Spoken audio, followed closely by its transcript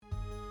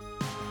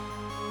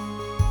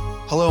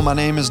Hello, my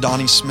name is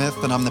Donnie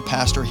Smith, and I'm the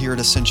pastor here at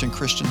Ascension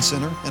Christian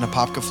Center in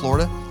Apopka,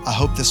 Florida. I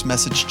hope this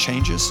message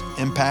changes,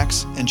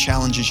 impacts, and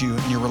challenges you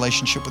in your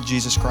relationship with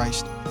Jesus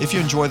Christ. If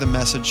you enjoy the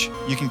message,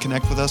 you can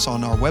connect with us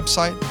on our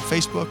website,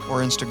 Facebook,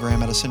 or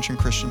Instagram at Ascension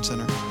Christian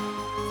Center.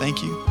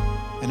 Thank you,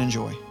 and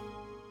enjoy.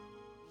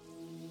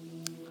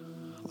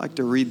 I'd like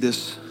to read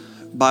this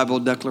Bible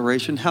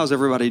declaration. How's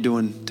everybody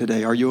doing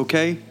today? Are you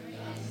okay?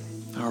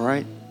 All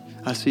right.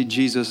 I see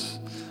Jesus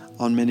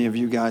on many of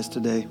you guys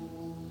today.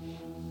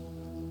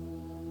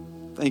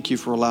 Thank you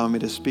for allowing me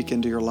to speak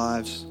into your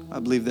lives. I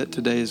believe that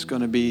today is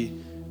going to be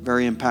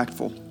very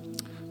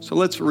impactful. So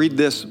let's read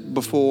this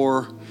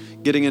before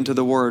getting into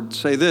the Word.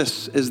 Say,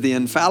 this is the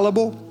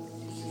infallible,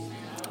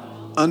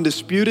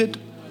 undisputed,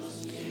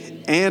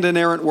 and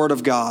inerrant Word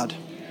of God.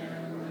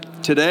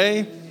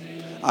 Today,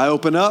 I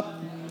open up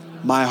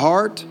my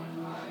heart,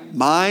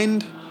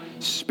 mind,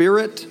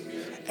 spirit,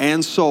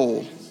 and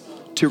soul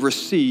to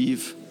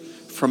receive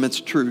from its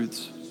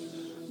truths.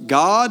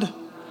 God,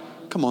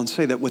 come on,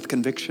 say that with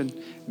conviction.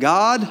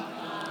 God,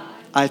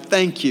 I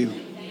thank you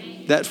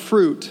that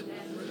fruit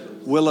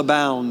will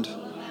abound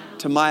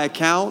to my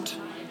account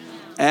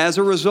as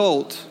a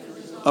result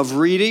of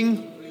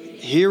reading,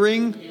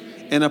 hearing,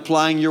 and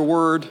applying your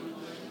word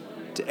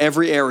to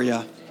every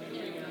area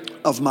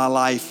of my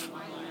life.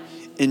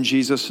 In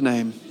Jesus'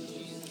 name,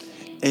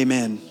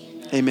 amen.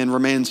 Amen.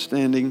 Remain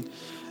standing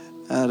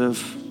out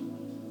of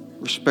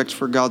respect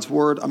for God's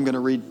word. I'm going to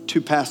read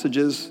two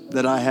passages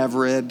that I have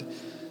read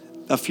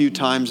a few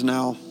times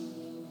now.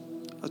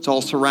 It's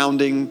all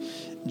surrounding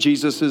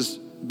Jesus'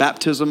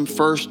 baptism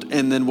first,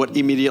 and then what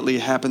immediately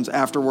happens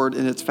afterward.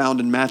 And it's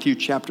found in Matthew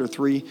chapter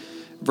 3,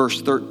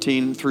 verse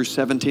 13 through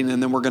 17.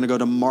 And then we're going to go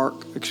to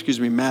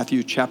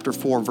Matthew chapter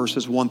 4,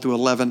 verses 1 through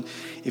 11.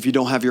 If you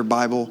don't have your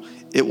Bible,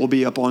 it will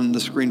be up on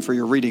the screen for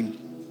your reading.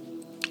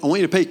 I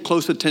want you to pay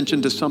close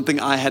attention to something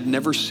I had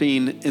never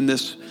seen in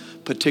this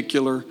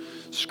particular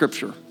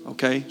scripture,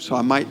 okay? So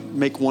I might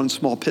make one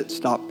small pit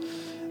stop.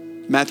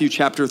 Matthew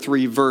chapter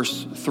 3,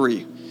 verse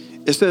 3.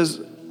 It says,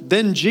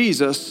 then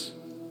Jesus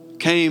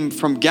came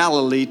from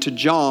Galilee to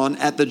John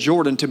at the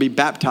Jordan to be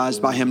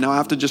baptized by him. Now I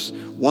have to just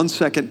 1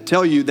 second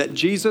tell you that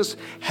Jesus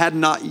had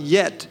not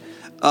yet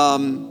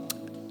done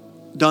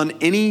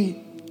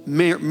any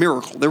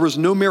miracle. There was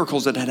no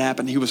miracles that had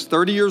happened. He was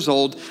 30 years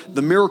old.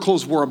 The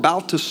miracles were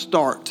about to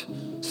start.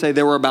 Say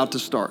they were about to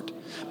start.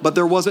 But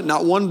there wasn't,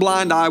 not one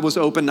blind eye was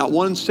open, not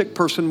one sick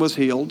person was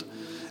healed,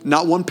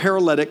 not one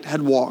paralytic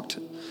had walked.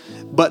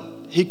 But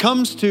he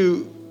comes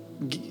to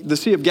the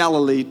Sea of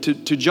Galilee to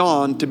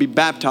John to be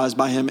baptized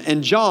by him.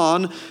 And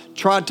John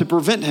tried to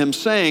prevent him,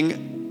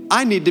 saying,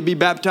 I need to be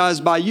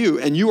baptized by you,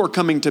 and you are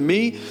coming to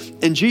me.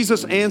 And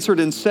Jesus answered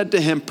and said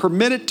to him,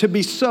 permit it to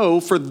be so,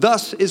 for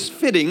thus is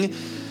fitting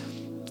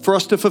for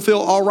us to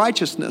fulfill all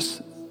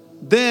righteousness.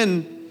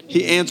 Then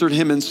he answered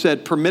him and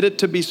said, permit it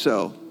to be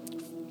so.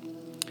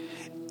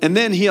 And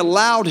then he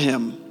allowed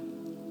him.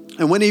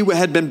 And when he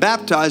had been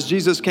baptized,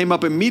 Jesus came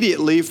up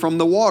immediately from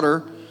the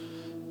water.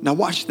 Now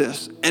watch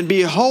this. And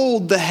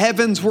behold, the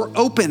heavens were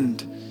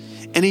opened.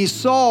 And he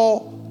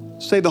saw,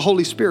 say the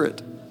Holy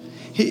Spirit.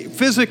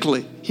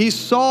 He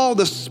saw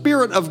the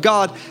Spirit of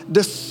God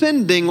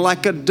descending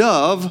like a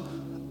dove,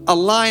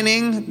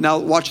 aligning, now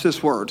watch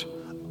this word,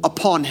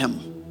 upon him.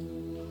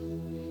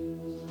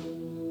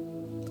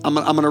 I'm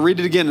going to read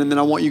it again, and then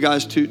I want you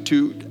guys to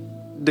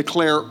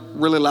declare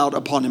really loud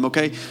upon him,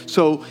 okay?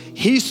 So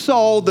he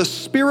saw the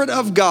Spirit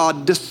of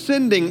God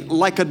descending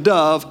like a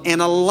dove and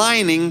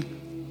aligning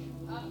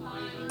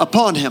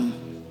upon him.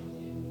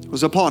 It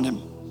was upon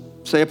him.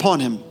 Say upon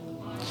him.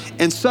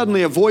 And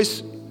suddenly a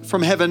voice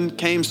from heaven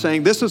came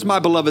saying, this is my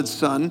beloved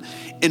Son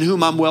in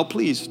whom I'm well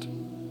pleased.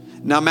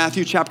 Now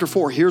Matthew chapter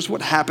 4, here's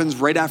what happens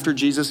right after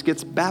Jesus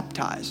gets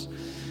baptized.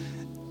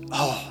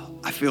 Oh,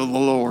 I feel the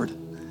Lord.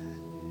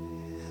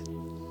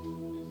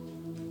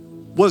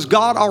 Was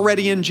God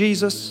already in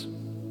Jesus?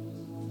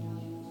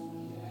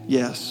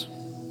 Yes.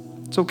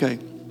 It's okay.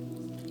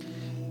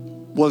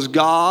 Was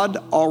God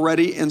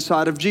already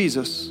inside of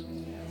Jesus?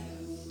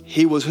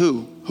 He was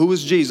who? Who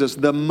was Jesus?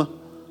 The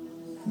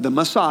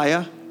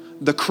Messiah,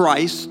 the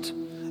Christ,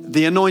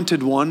 the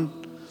anointed one,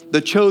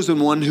 the chosen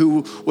one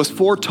who was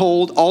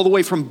foretold all the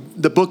way from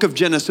the book of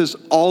Genesis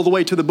all the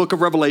way to the book of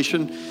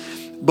Revelation.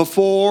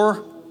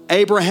 Before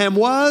Abraham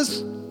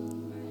was,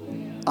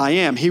 I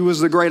am. He was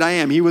the great I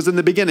am. He was in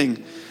the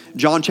beginning.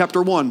 John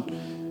chapter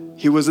 1.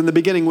 He was in the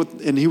beginning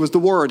and he was the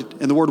Word,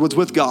 and the Word was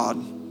with God.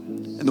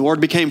 And the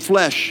Word became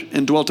flesh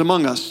and dwelt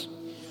among us.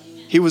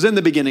 He was in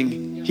the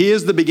beginning. He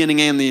is the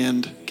beginning and the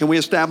end. Can we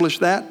establish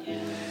that?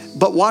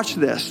 But watch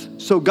this.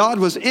 So God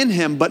was in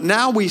him, but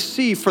now we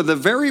see for the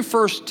very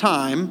first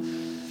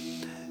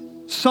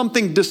time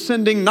something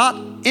descending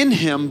not in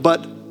him,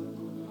 but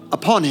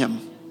upon him.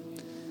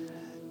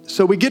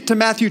 So we get to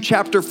Matthew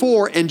chapter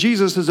 4, and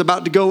Jesus is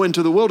about to go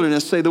into the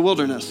wilderness, say the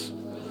wilderness,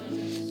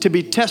 to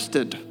be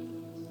tested.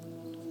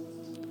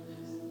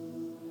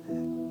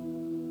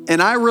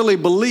 And I really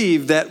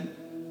believe that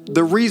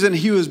the reason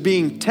he was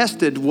being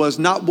tested was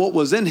not what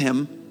was in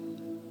him,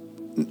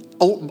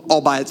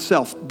 all by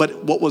itself,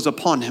 but what was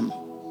upon him.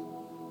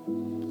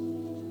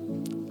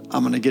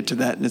 I'm going to get to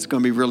that, and it's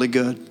going to be really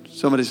good.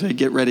 Somebody say,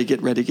 get ready,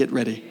 get ready, get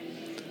ready.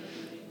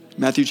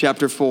 Matthew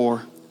chapter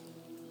 4,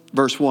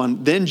 verse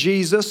 1. Then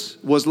Jesus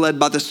was led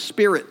by the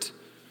Spirit,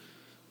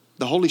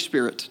 the Holy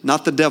Spirit,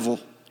 not the devil,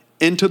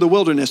 into the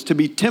wilderness to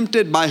be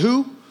tempted by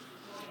who?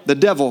 The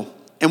devil.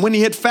 And when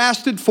he had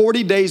fasted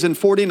 40 days and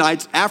 40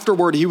 nights,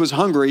 afterward he was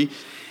hungry.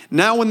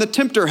 Now when the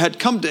tempter had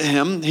come to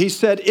him, he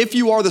said, if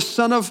you are the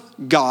Son of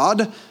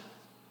God,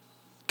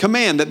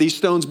 command that these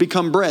stones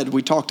become bread.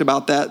 We talked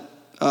about that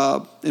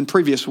in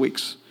previous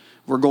weeks.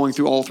 We're going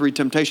through all three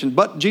temptations.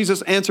 But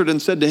Jesus answered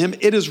and said to him,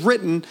 it is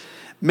written,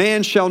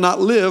 man shall not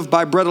live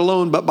by bread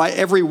alone, but by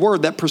every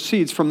word that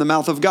proceeds from the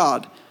mouth of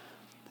God.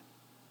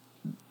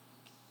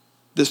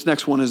 This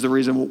next one is the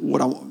reason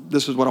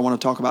this is what I want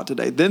to talk about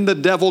today. Then the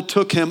devil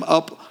took him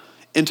up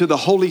into the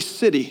holy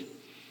city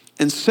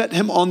and set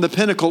him on the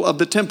pinnacle of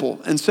the temple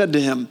and said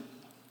to him,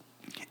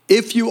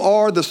 if you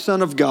are the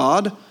Son of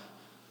God,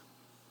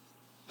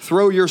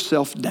 throw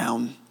yourself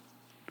down.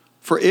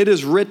 For it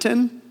is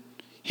written,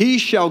 he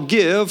shall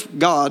give,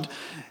 God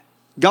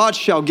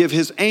shall give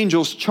his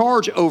angels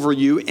charge over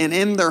you, and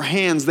in their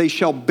hands they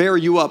shall bear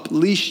you up,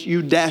 lest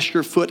you dash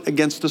your foot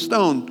against a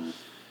stone.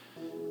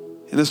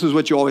 And this is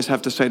what you always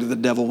have to say to the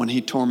devil when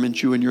he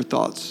torments you in your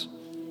thoughts.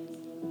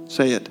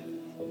 Say it.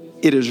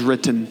 It is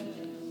written.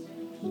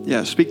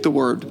 Yeah, speak the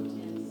word.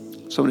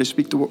 Somebody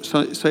speak the word.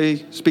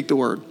 Speak the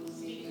word.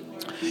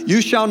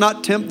 You shall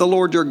not tempt the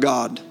Lord your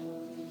God.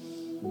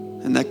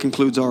 And that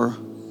concludes our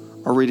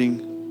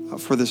reading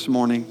for this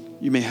morning.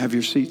 You may have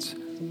your seats.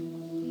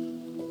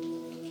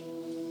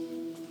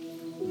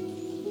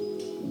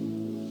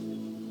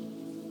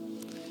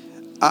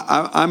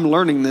 I'm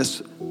learning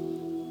this.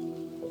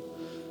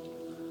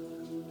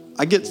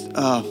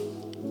 I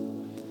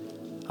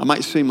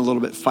might seem a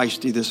little bit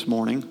feisty this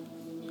morning.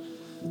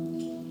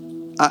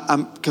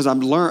 Because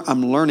I'm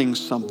learning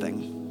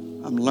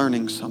something. I'm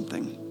learning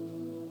something.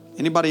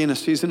 Anybody in a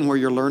season where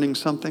you're learning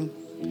something?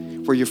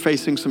 Where you're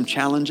facing some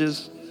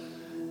challenges?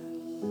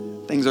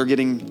 Things are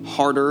getting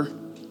harder.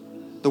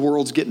 The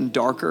world's getting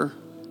darker.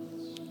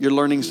 You're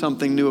learning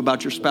something new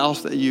about your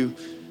spouse that you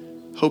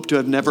hope to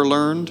have never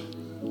learned.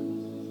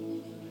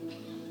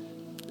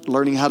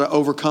 Learning how to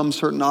overcome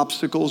certain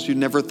obstacles you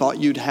never thought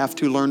you'd have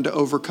to learn to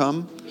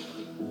overcome.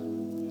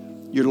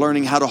 You're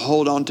learning how to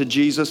hold on to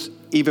Jesus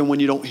even when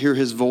you don't hear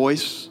his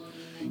voice.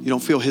 You don't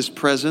feel his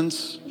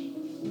presence,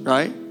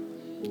 right?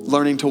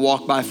 Learning to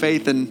walk by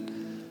faith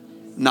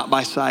and not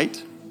by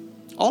sight.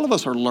 All of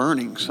us are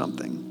learning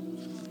something.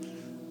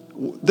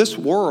 This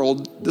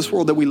world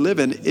that we live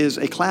in is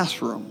a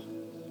classroom.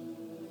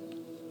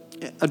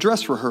 A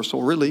dress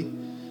rehearsal, really,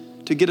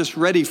 to get us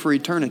ready for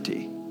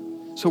eternity.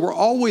 So we're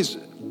always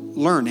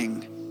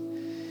learning.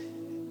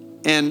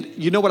 And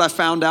you know what I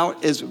found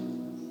out is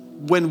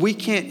when we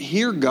can't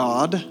hear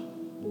God,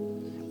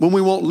 when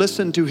we won't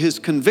listen to his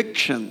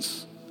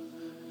convictions,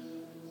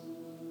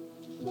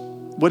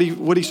 what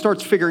he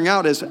starts figuring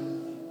out is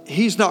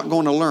he's not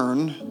going to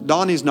learn,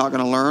 Donnie's not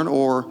going to learn,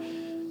 or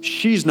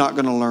she's not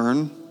going to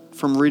learn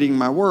from reading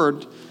my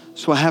word,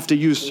 so I have to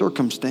use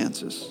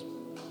circumstances.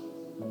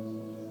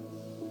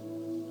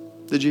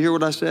 Did you hear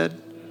what I said?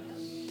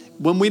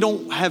 When we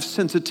don't have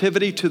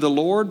sensitivity to the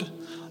Lord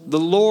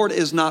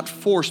is not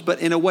forced, but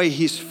in a way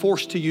he's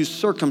forced to use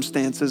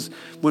circumstances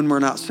when we're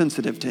not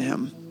sensitive to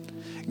him.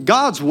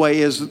 God's way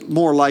is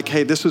more like,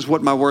 hey, this is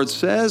what my word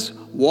says.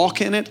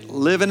 Walk in it,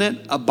 live in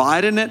it,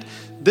 abide in it.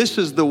 This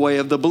is the way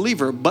of the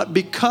believer. But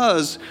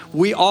because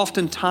we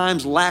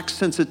oftentimes lack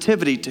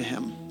sensitivity to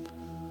him.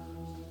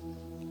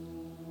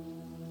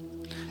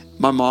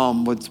 My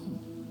mom was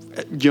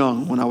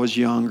young, when I was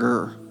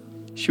younger,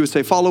 she would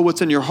say, follow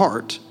what's in your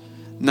heart.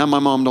 Now my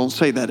mom don't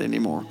say that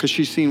anymore because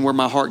she's seen where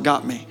my heart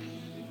got me.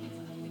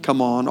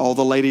 Come on, all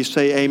the ladies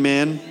say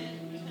amen.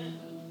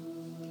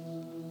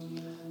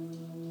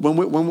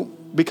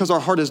 Because our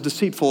heart is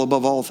deceitful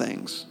above all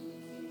things.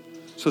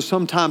 So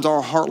sometimes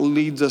our heart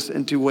leads us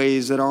into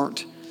ways that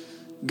aren't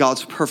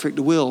God's perfect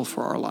will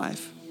for our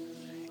life.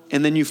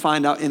 And then you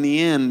find out in the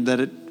end that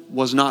it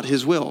was not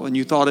his will and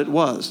you thought it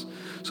was.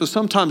 So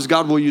sometimes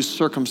God will use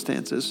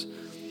circumstances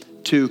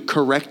to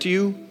correct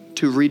you,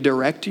 to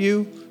redirect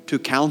you, to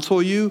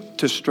counsel you,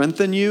 to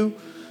strengthen you,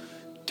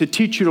 to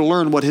teach you to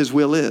learn what his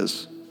will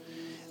is.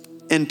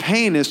 And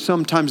pain is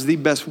sometimes the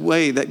best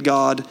way that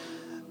God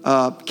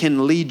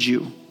can lead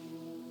you.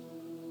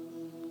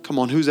 Come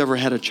on, who's ever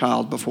had a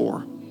child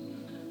before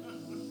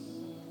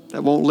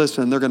that won't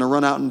listen? They're going to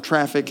run out in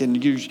traffic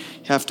and you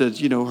have to,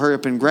 hurry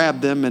up and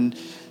grab them and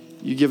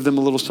you give them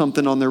a little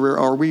something on their rear.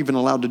 Are we even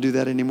allowed to do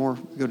that anymore?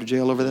 Go to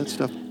jail over that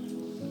stuff?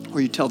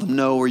 Or you tell them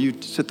no, or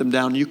you sit them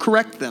down and you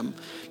correct them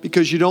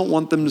because you don't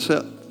want them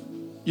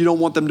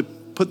to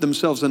put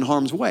themselves in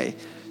harm's way.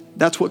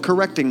 That's what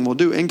correcting will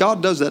do. And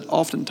God does that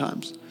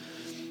oftentimes.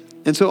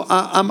 And so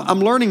I'm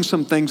learning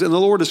some things, and the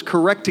Lord is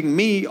correcting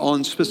me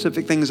on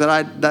specific things that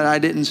I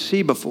didn't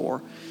see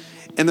before.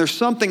 And there's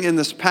something in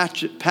this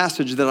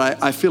passage that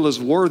I feel is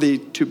worthy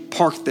to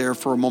park there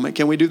for a moment.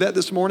 Can we do that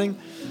this morning?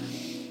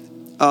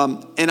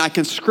 And I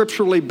can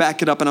scripturally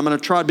back it up, and I'm going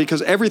to try,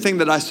 because everything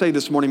that I say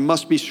this morning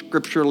must be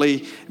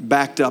scripturally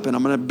backed up, and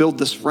I'm going to build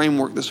this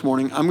framework this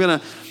morning. I'm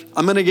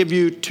going to give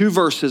you 2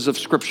 verses of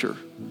scripture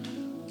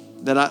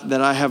that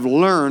I have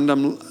learned,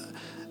 and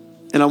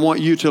I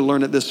want you to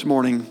learn it this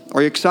morning.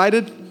 Are you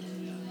excited?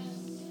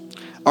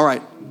 All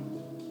right.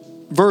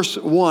 Verse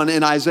 1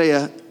 in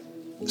Isaiah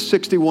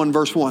 61,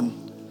 verse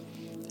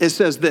 1. It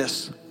says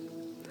this: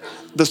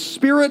 "The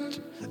Spirit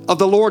of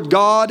the Lord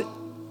God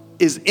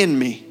is in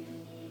me."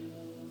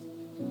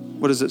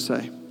 What does it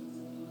say?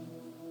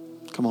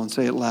 Come on,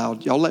 say it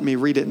loud. Y'all let me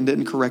read it and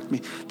didn't correct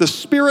me. The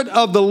Spirit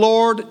of the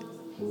Lord,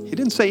 he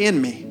didn't say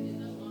in me,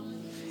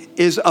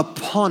 is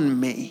upon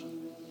me.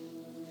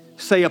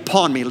 Say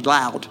upon me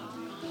loud.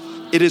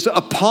 It is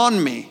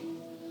upon me.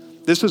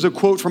 This is a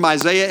quote from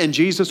Isaiah, and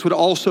Jesus would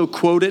also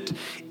quote it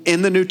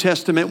in the New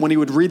Testament when he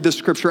would read the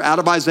scripture out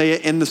of Isaiah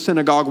in the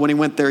synagogue when he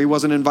went there. He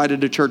wasn't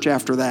invited to church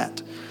after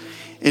that.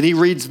 And he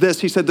reads this.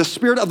 He said, "The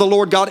Spirit of the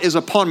Lord God is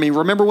upon me."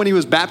 Remember when he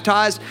was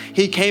baptized,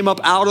 he came up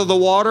out of the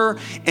water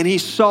and he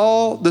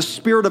saw the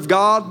Spirit of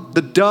God,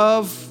 the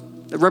dove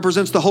that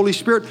represents the Holy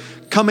Spirit,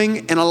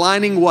 coming and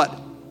aligning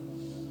what?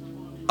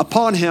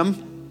 Upon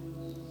him.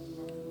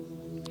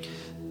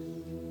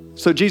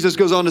 So Jesus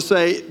goes on to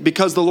say,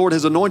 "Because the Lord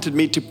has anointed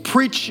me to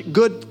preach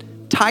good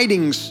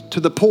tidings to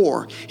the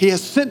poor. He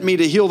has sent me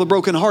to heal the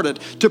brokenhearted,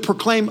 to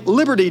proclaim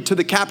liberty to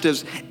the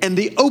captives, and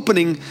the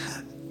opening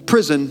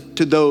prison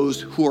to those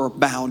who are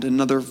bound." In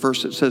another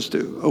verse it says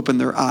to open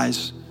their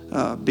eyes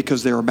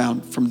because they are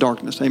bound from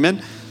darkness.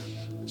 Amen?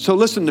 So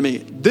listen to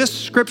me. This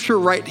scripture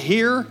right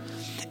here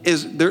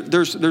is,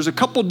 there's a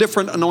couple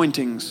different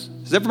anointings.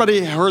 Has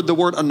everybody heard the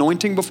word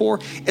anointing before?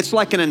 It's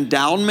like an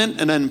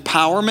endowment, an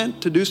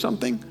empowerment to do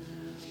something.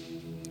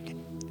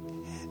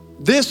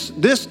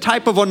 This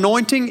type of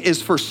anointing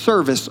is for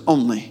service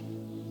only.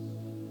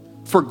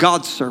 For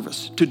God's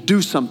service, to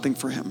do something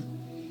for him.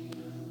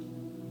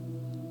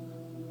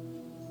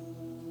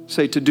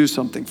 Say, to do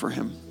something for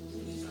him.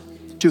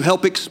 To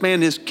help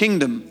expand his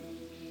kingdom.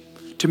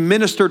 To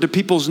minister to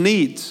people's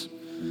needs.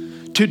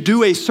 To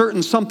do a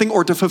certain something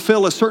or to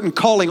fulfill a certain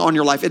calling on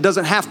your life. It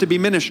doesn't have to be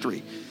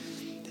ministry.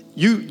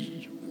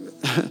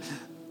 The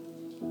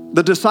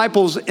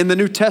disciples in the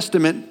New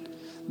Testament,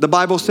 the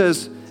Bible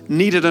says,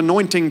 needed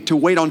anointing to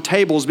wait on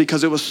tables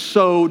because it was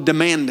so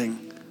demanding.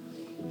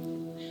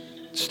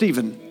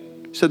 Stephen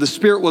said the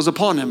Spirit was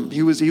upon him.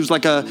 He was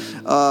like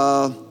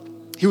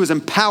he was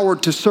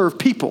empowered to serve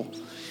people.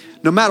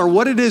 No matter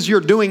what it is you're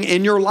doing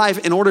in your life,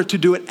 in order to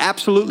do it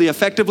absolutely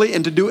effectively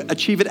and to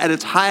achieve it at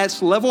its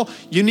highest level,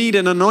 you need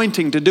an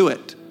anointing to do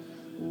it.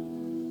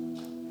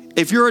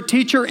 If you're a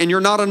teacher and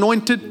you're not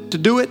anointed to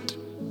do it,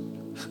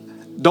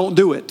 don't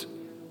do it.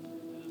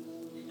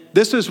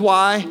 This is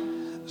why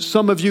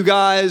some of you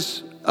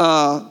guys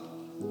are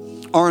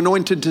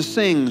anointed to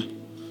sing.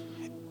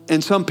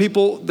 And some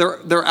people,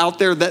 they're out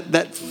there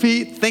that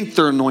think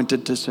they're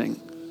anointed to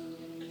sing.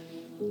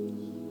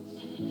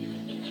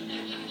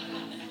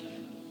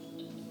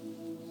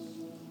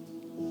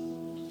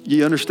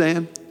 You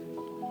understand?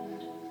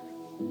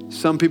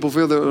 Some people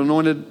feel they're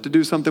anointed to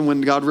do something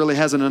when God really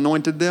hasn't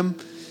anointed them.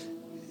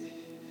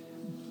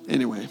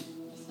 Anyway,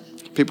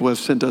 people have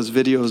sent us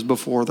videos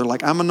before. They're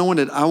like, "I'm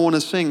anointed, I want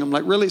to sing." I'm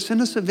like, "Really?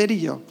 Send us a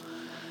video."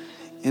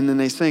 And then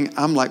they sing.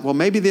 I'm like, "Well,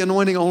 maybe the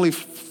anointing only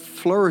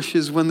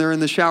flourishes when they're in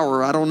the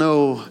shower. I don't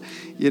know,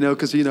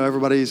 because,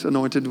 everybody's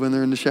anointed when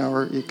they're in the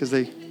shower because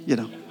they,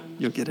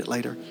 you'll get it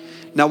later."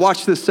 Now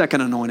watch this second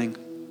anointing.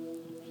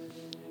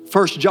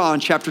 1 John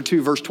chapter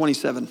 2, verse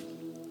 27.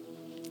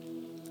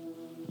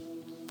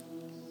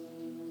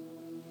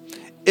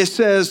 It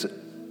says,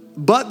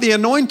 "But the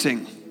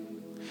anointing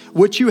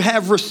which you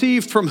have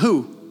received from"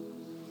 who?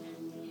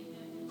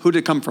 Who did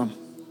it come from?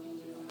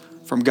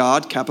 From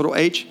God, capital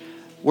H.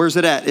 Where's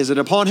it at? Is it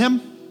upon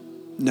him?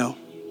 No.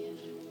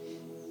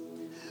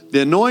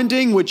 "The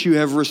anointing which you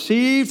have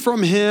received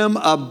from him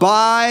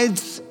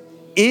abides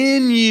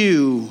in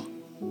you."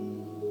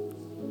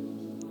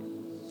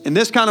 And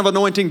this kind of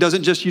anointing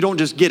you don't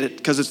just get it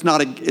because it's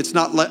not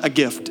a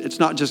gift. It's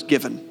not just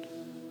given.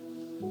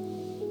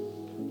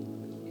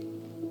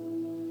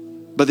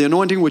 "But the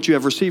anointing which you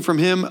have received from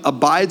him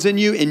abides in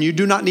you, and you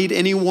do not need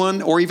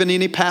anyone or even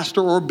any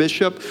pastor or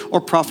bishop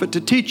or prophet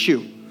to teach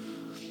you.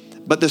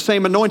 But the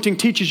same anointing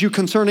teaches you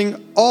concerning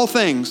all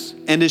things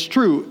and is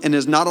true and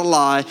is not a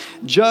lie,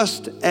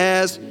 just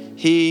as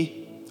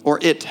he or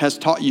it has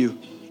taught you.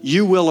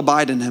 You will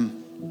abide in him."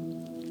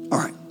 All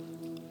right.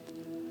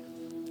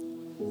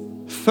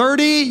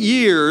 30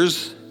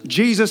 years,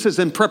 Jesus is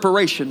in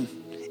preparation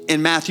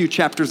in Matthew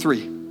chapter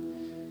 3.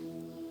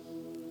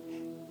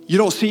 You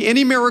don't see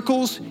any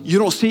miracles. You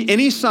don't see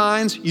any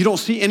signs. You don't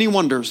see any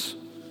wonders.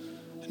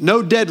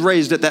 No dead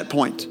raised at that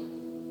point.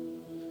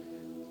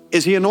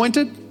 Is he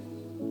anointed?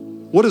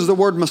 What does the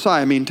word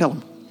Messiah mean? Tell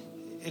him.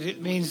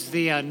 It means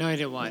the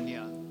anointed one,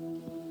 yeah.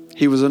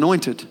 He was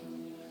anointed.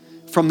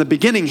 From the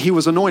beginning, he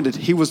was anointed.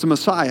 He was the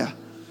Messiah.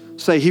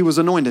 say he was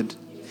anointed.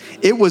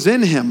 It was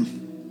in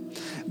him.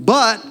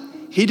 But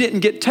he didn't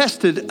get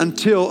tested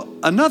until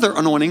another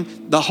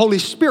anointing, the Holy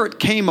Spirit,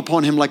 came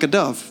upon him like a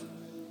dove.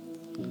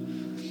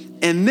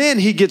 And then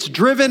he gets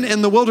driven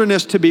in the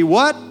wilderness to be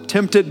what?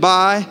 Tempted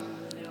by.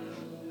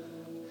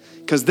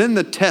 Because then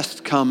the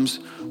test comes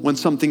when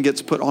something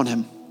gets put on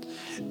him.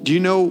 Do you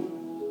know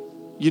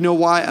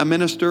why a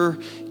minister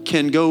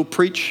can go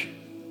preach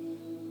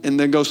and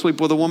then go sleep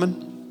with a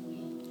woman?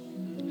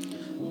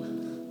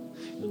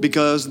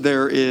 Because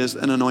there is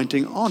an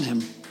anointing on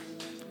him,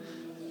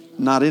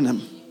 not in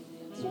him.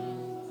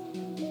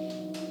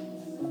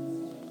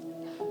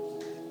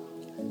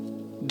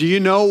 Do you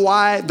know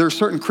why there's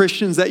certain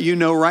Christians that you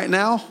know right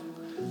now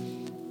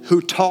who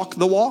talk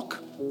the walk?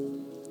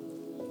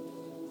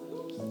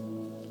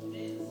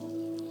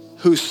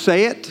 Who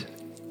say it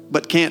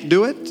but can't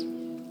do it?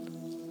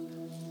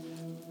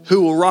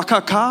 Who will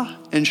rakaka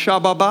and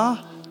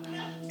shababa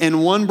in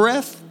one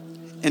breath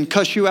and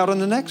cuss you out in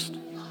the next?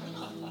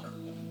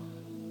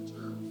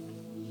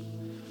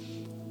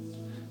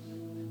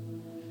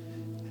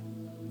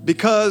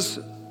 Because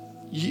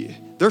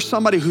there's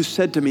somebody who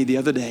said to me the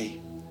other day,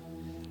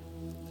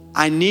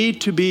 I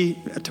need to be,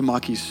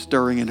 Tamaki's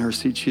stirring in her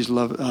seat. I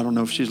don't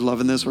know if she's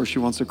loving this or she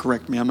wants to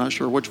correct me. I'm not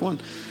sure which one.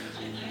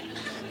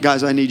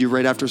 Guys, I need you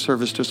right after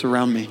service to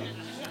surround me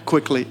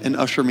quickly and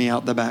usher me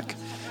out the back.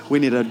 We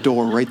need a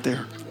door right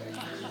there.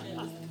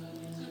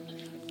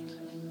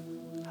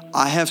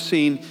 I have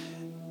seen,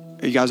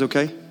 are you guys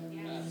okay?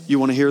 You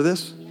want to hear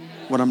this?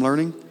 What I'm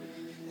learning?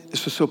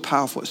 This was so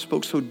powerful. It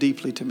spoke so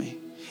deeply to me.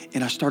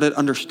 And I started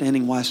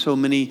understanding why so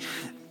many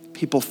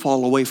people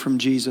fall away from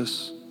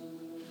Jesus.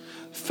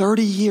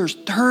 30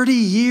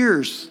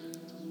 years.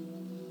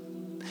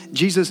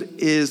 Jesus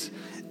is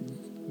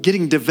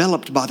getting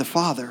developed by the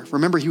Father.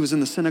 Remember, he was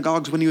in the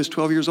synagogues when he was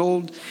 12 years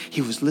old.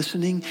 He was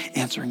listening,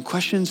 answering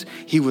questions.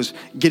 He was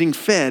getting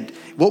fed.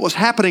 What was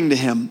happening to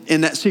him in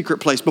that secret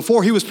place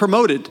before he was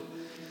promoted?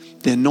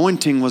 The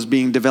anointing was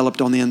being developed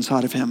on the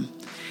inside of him.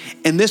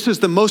 And this is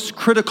the most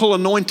critical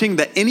anointing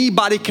that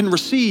anybody can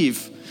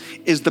receive,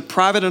 is the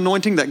private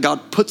anointing that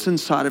God puts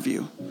inside of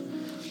you.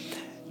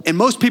 And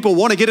most people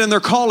want to get in their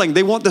calling.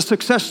 They want the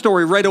success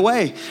story right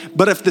away.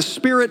 But if the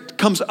Spirit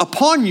comes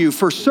upon you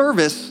for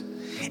service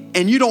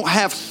and you don't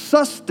have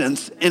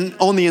sustenance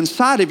on the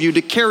inside of you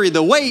to carry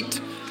the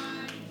weight,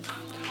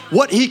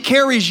 what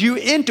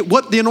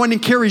the anointing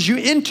carries you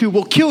into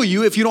will kill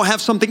you if you don't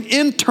have something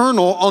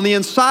internal on the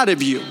inside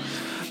of you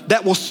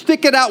that will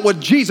stick it out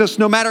with Jesus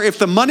no matter if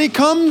the money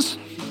comes,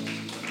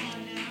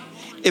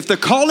 if the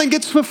calling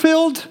gets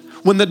fulfilled,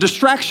 when the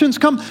distractions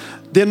come.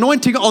 The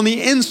anointing on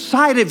the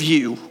inside of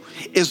you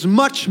is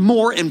much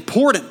more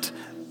important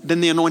than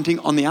the anointing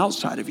on the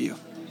outside of you.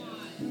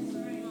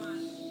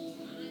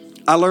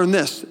 I learned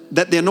this,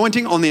 that the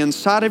anointing on the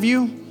inside of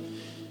you,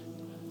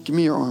 give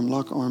me your arm,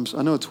 lock arms.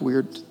 I know it's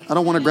weird. I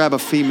don't want to grab a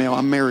female,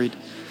 I'm married.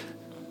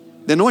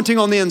 The anointing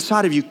on the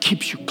inside of you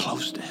keeps you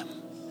close to him.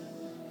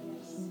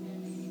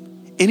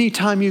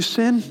 Anytime you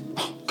sin,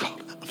 oh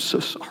God, I'm so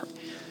sorry.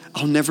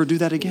 I'll never do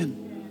that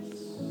again.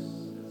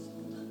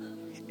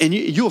 And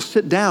you'll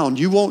sit down.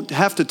 You won't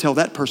have to tell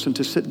that person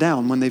to sit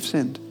down when they've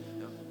sinned.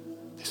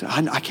 They say,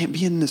 I can't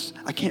be in this.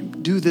 I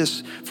can't do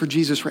this for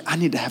Jesus. I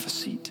need to have a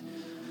seat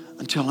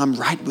until I'm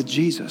right with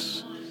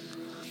Jesus.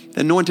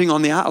 The anointing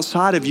on the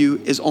outside of you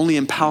is only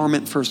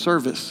empowerment for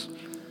service.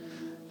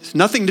 It's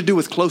nothing to do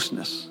with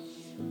closeness.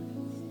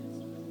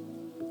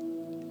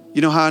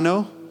 You know how I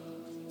know?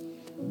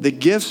 The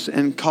gifts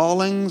and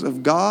callings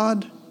of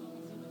God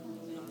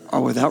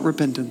are without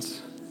repentance.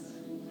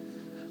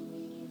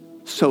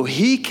 So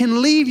he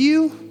can leave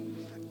you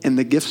and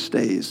the gift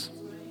stays.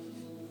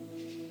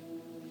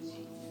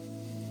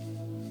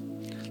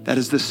 That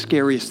is the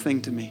scariest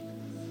thing to me.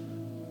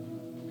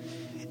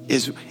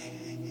 Is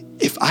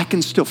if I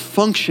can still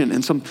function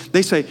in some,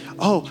 they say,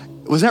 oh,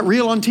 was that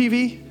real on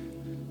TV?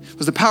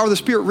 Was the power of the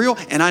Spirit real?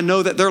 And I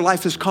know that their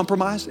life is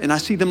compromised and I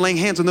see them laying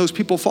hands on those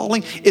people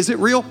falling. Is it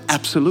real?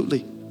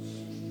 Absolutely.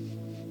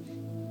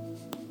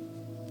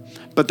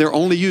 But they're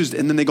only used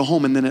and then they go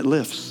home and then it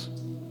lifts.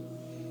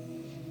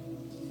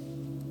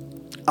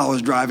 I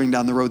was driving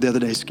down the road the other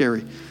day,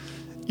 scary.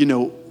 You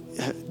know,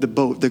 the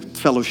boat, the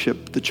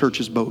fellowship, the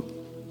church's boat.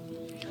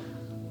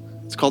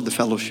 It's called the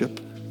Fellowship.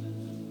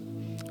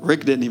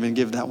 Rick didn't even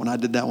give that one. I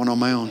did that one on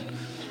my own.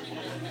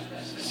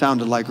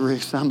 Sounded like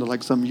Rick, sounded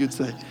like something you'd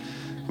say.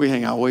 We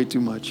hang out way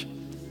too much.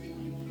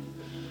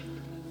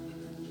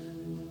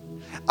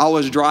 I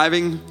was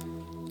driving.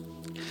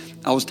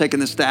 I was taking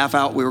the staff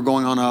out. We were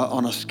going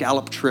on a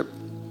scallop trip.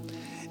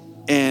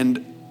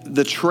 And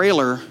the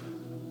trailer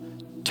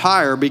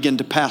tire began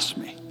to pass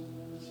me.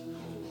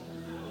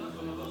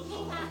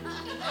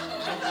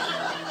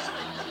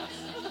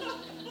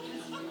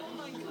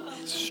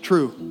 It's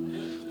true.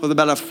 With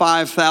about a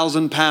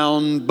 5,000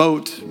 pound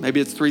boat,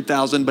 maybe it's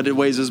 3,000, but it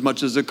weighs as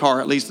much as a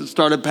car. At least it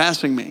started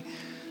passing me.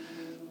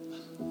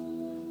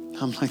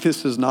 I'm like,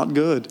 this is not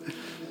good.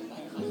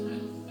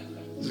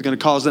 This is going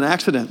to cause an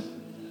accident.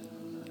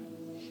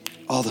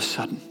 All of a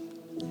sudden,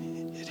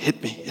 it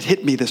hit me. It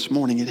hit me this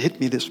morning. It hit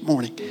me this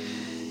morning.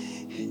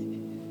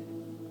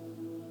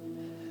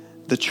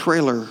 The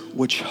trailer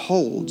which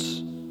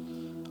holds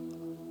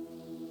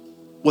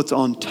what's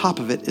on top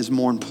of it is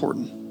more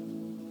important.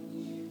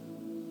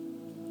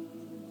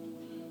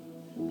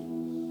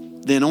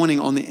 The anointing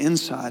on the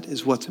inside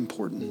is what's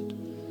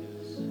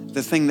important.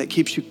 The thing that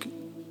keeps you,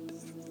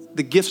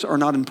 the gifts are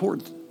not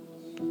important.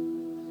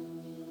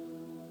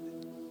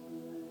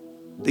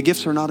 The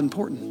gifts are not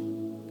important.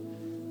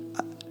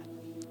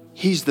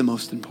 He's the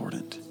most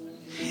important.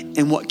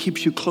 And what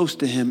keeps you close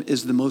to him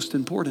is the most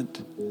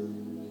important.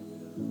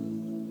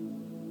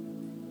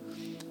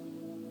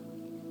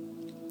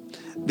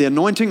 The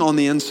anointing on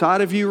the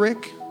inside of you,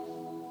 Rick,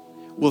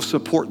 will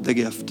support the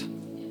gift.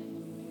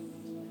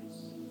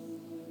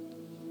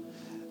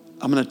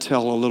 I'm going to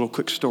tell a little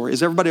quick story.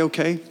 Is everybody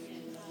okay?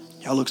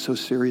 Y'all look so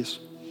serious.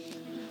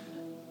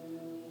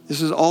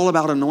 This is all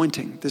about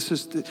anointing. This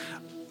is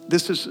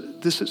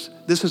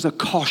a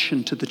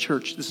caution to the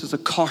church. This is a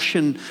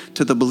caution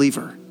to the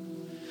believer.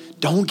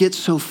 Don't get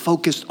so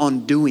focused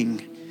on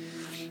doing.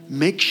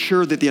 Make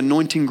sure that the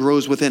anointing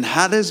grows within.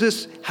 How is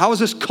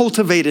this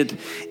cultivated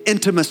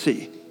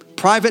intimacy?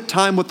 Private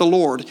time with the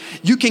Lord.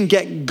 You can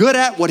get good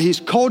at what he's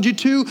called you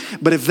to,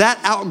 but if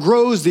that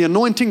outgrows the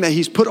anointing that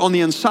he's put on the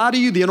inside of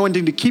you, the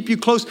anointing to keep you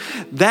close,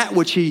 that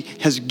which he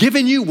has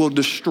given you will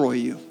destroy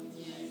you.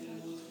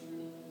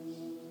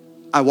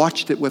 I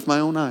watched it with my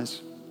own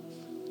eyes.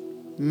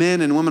 Men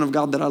and women of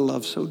God that I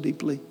love so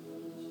deeply.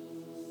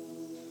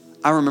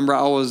 I remember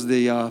I was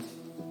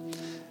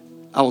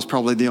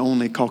probably the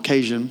only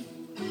Caucasian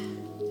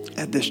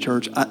at this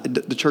church.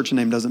 The church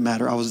name doesn't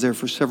matter. I was there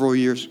for several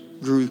years,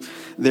 grew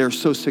there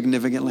so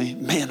significantly.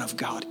 Man of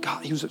God.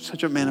 God, he was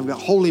such a man of God,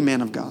 holy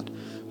man of God,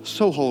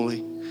 so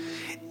holy.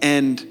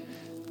 And,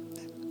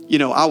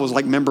 I was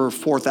like member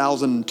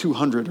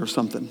 4,200 or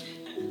something.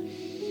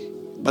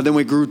 But then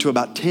we grew to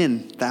about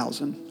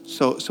 10,000.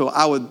 So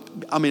I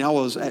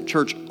was at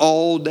church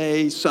all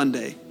day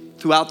Sunday,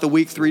 throughout the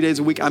week, 3 days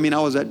a week. I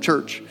was at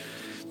church.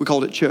 We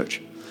called it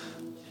church.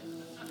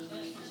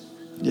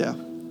 Yeah.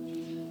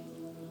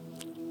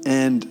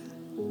 And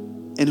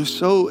it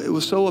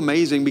was so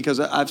amazing because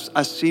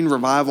I've seen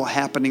revival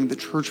happening. The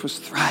church was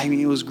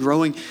thriving. It was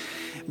growing,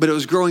 but it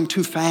was growing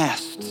too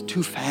fast.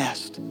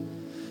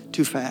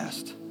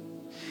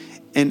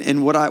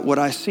 And what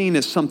I seen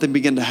is something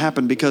begin to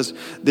happen because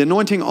the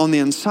anointing on the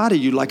inside of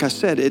you, like I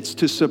said, it's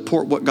to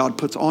support what God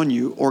puts on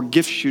you or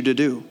gifts you to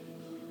do.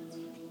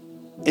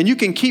 And you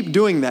can keep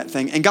doing that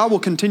thing and God will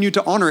continue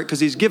to honor it because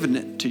he's given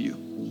it to you.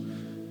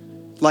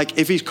 Like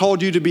if he's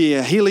called you to be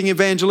a healing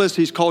evangelist,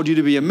 he's called you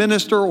to be a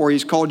minister, or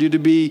he's called you to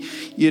be,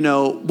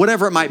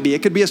 whatever it might be.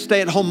 It could be a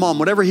stay-at-home mom,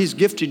 whatever he's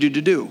gifted you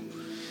to do.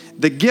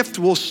 The gift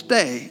will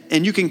stay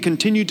and you can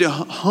continue to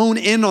hone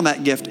in on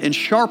that gift and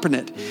sharpen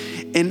it.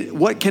 And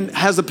what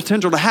has the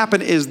potential to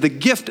happen is the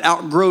gift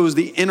outgrows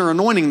the inner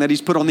anointing that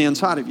he's put on the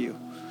inside of you.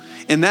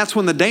 And that's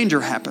when the danger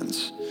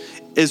happens,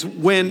 is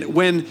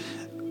when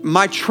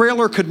my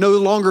trailer could no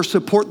longer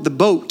support the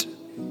boat.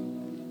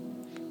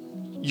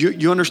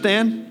 You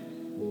understand?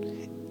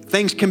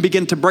 Things can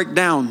begin to break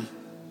down.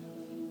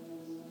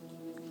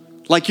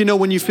 Like,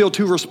 when you feel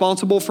too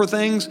responsible for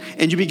things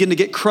and you begin to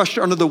get crushed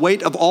under the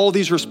weight of all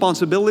these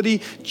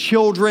responsibility,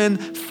 children,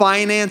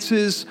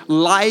 finances,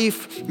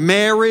 life,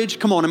 marriage.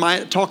 Come on, am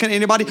I talking to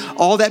anybody?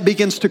 All that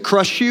begins to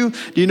crush you.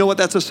 Do you know what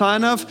that's a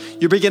sign of?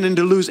 You're beginning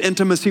to lose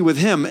intimacy with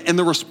him and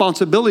the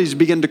responsibilities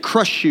begin to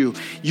crush you.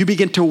 You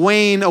begin to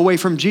wane away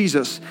from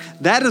Jesus.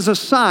 That is a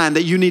sign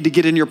that you need to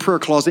get in your prayer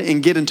closet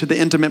and get into the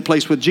intimate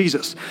place with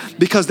Jesus,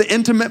 because the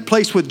intimate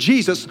place with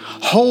Jesus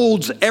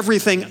holds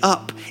everything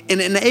up and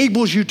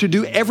enables you to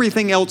do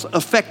everything else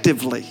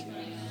effectively.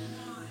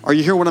 Are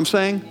you hearing what I'm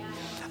saying?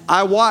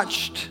 I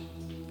watched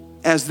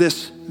as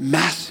this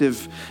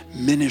massive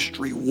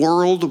ministry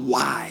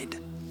worldwide,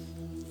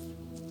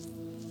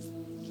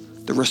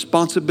 the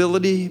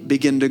responsibility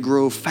began to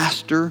grow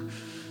faster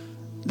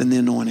than the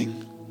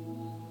anointing.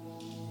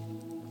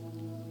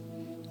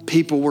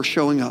 People were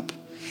showing up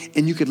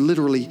and you could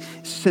literally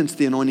sense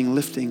the anointing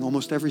lifting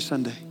almost every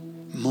Sunday.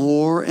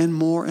 More and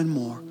more and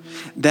more.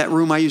 That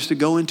room I used to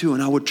go into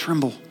and I would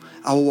tremble.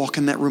 I would walk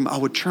in that room, I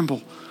would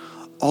tremble.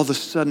 All of a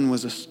sudden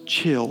was a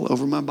chill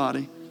over my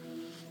body.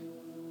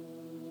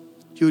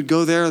 You would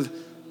go there,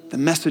 the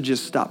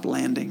messages stopped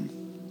landing.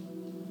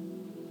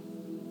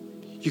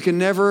 You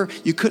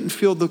couldn't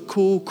feel the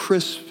cool,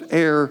 crisp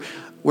air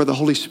where the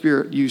Holy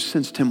Spirit, you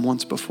sensed him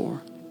once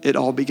before. It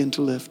all began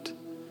to lift.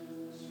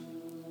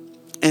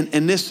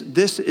 And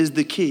this is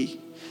the key.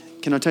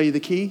 Can I tell you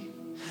the key?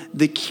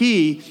 The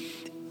key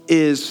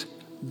is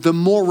the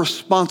more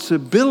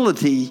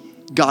responsibility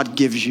God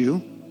gives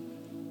you,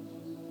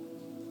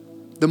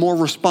 the more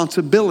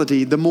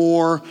responsibility, the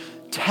more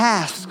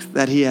tasks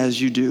that he has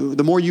you do,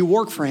 the more you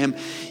work for him,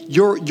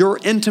 your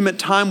intimate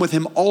time with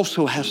him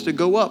also has to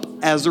go up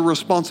as the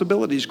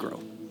responsibilities grow.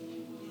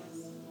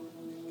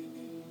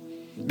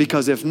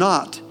 Because if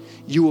not,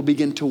 you will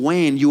begin to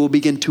wane, you will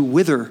begin to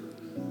wither.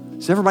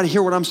 Does everybody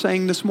hear what I'm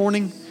saying this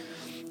morning?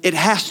 it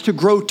has to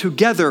grow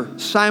together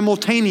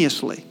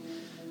simultaneously.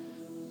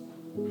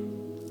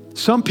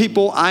 Some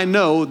people I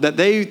know that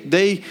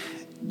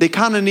they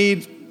kind of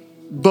need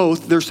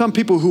both. There's some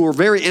people who are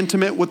very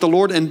intimate with the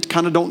Lord and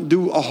kind of don't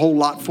do a whole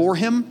lot for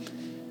him,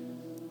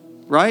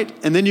 right?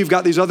 And then you've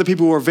got these other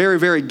people who are very,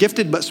 very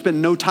gifted but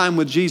spend no time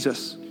with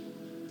Jesus.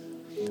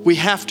 We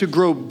have to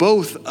grow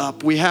both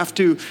up. We have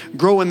to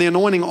grow in the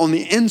anointing on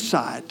the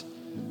inside.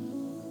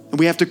 And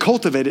we have to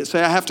cultivate it.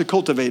 Say, I have to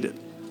cultivate it.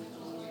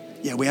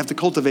 Yeah, we have to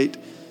cultivate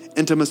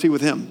intimacy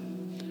with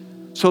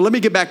him. So let me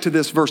get back to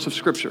this verse of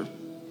scripture.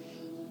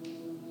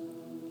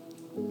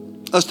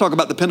 Let's talk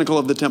about the pinnacle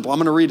of the temple. I'm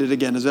going to read it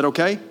again. Is that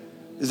okay?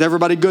 Is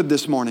everybody good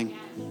this morning?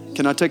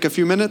 Can I take a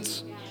few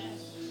minutes?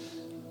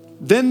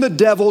 Then the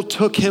devil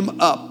took him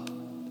up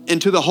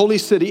into the holy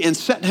city and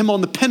set him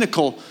on the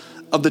pinnacle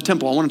of the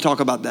temple. I want to talk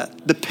about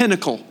that. The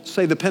pinnacle.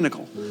 Say the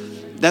pinnacle.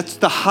 That's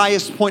the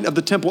highest point of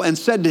the temple, and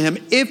said to him,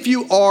 if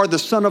you are the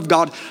Son of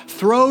God,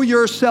 throw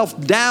yourself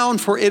down,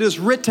 for it is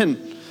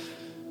written.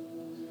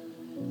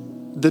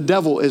 The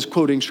devil is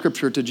quoting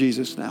scripture to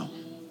Jesus now.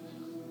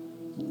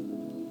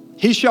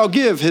 He shall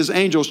give his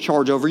angels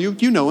charge over you.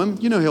 You know him.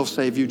 You know he'll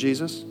save you,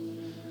 Jesus.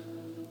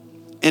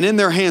 And in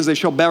their hands they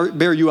shall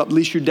bear you up,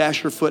 lest you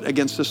dash your foot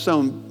against a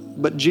stone.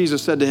 But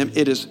Jesus said to him,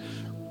 it is,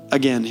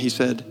 again, he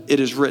said, it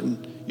is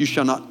written, you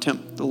shall not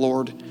tempt the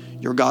Lord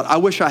your God. I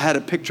wish I had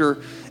a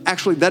picture.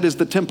 Actually, that is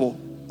the temple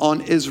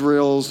on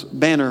Israel's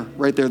banner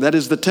right there. That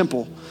is the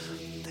temple.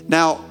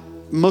 Now,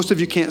 most of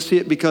you can't see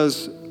it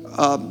because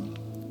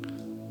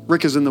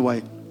Rick is in the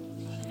way.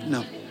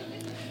 No.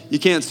 You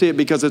can't see it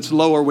because it's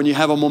lower. When you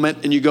have a moment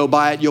and you go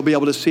by it, you'll be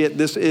able to see it.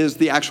 This is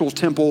the actual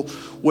temple,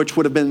 which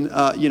would have been,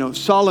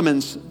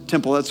 Solomon's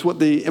temple. That's what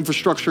the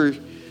infrastructure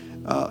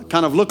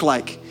kind of looked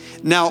like.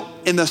 Now,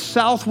 in the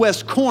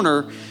southwest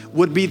corner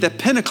would be the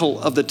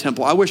pinnacle of the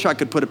temple. I wish I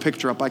could put a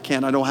picture up. I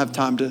can't. I don't have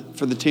time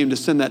for the team to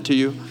send that to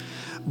you.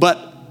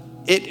 But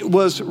it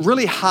was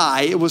really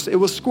high. It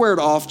was squared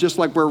off just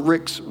like where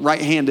Rick's right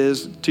hand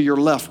is to your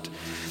left.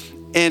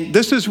 And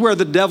this is where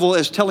the devil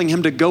is telling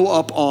him to go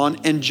up on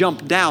and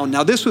jump down.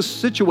 Now, this was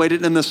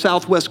situated in the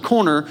southwest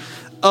corner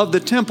of the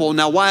temple.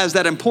 Now, why is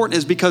that important?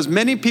 Is because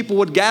many people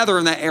would gather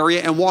in that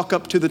area and walk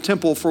up to the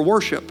temple for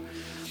worship.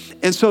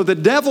 And so the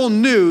devil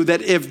knew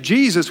that if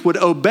Jesus would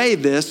obey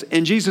this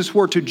and Jesus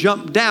were to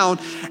jump down,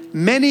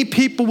 many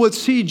people would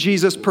see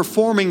Jesus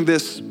performing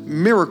this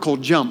miracle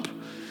jump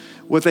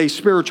with a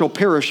spiritual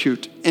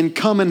parachute and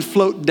come and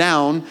float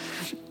down.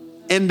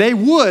 And they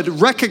would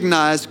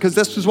recognize, because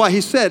this is why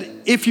he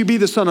said, if you be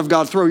the Son of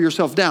God, throw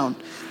yourself down.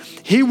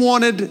 He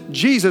wanted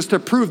Jesus to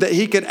prove that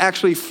he could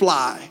actually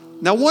fly.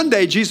 Now, one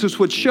day Jesus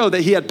would show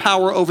that he had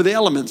power over the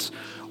elements.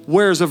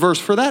 Where's a verse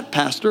for that,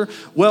 Pastor?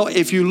 Well,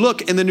 if you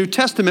look in the New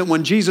Testament,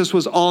 when Jesus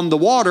was on the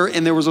water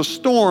and there was a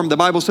storm, the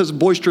Bible says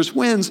boisterous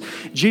winds,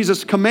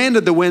 Jesus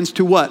commanded the winds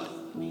to what?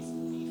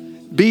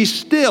 Be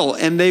still,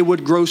 and they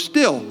would grow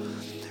still.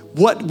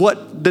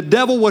 What the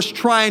devil was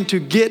trying to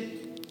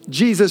get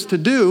Jesus to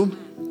do,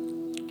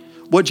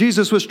 what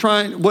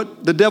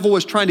the devil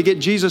was trying to get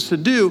Jesus to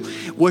do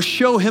was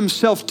show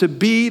himself to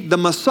be the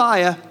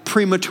Messiah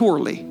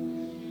prematurely.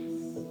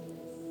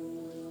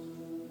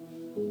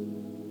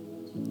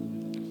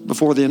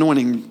 Before the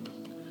anointing.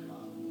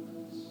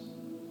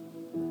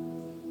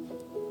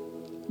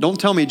 Don't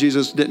tell me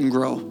Jesus didn't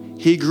grow.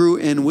 He grew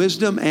in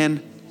wisdom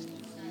and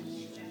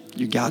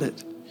you got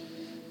it.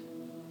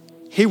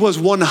 He was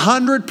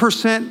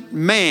 100%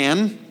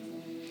 man,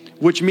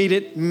 which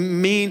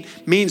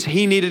means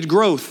he needed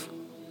growth.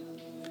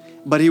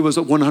 But he was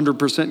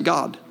 100%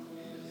 God.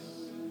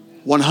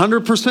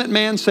 100%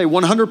 man, say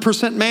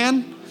 100%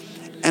 man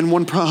and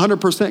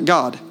 100%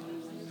 God.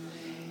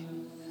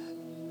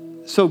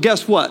 So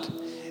guess what?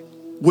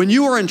 When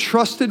you are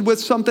entrusted with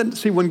something,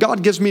 see, when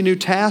God gives me a new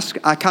task,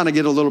 I kind of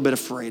get a little bit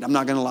afraid. I'm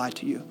not going to lie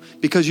to you.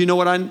 Because you know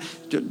what?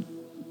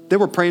 They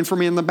were praying for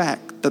me in the back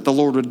that the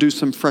Lord would do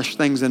some fresh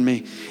things in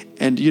me.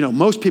 And,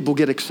 most people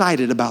get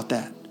excited about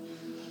that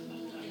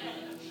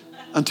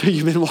until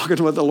you've been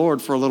walking with the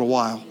Lord for a little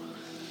while.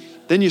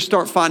 Then you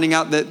start finding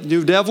out that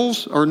new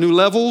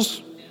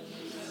levels,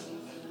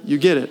 you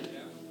get it.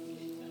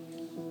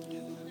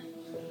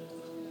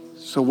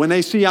 So when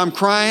they see I'm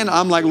crying,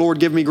 I'm like,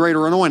 Lord, give me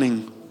greater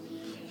anointing.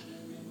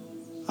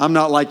 I'm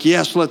not like,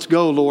 yes, let's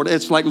go, Lord.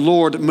 It's like,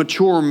 Lord,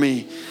 mature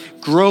me,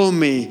 grow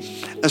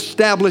me,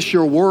 establish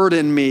your word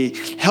in me.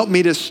 Help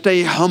me to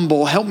stay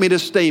humble. Help me to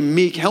stay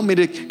meek. Help me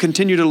to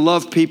continue to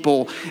love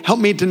people. Help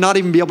me to not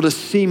even be able to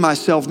see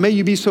myself. May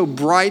you be so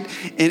bright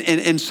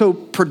and so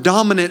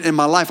predominant in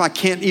my life, I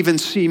can't even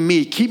see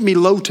me. Keep me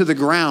low to the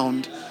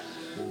ground.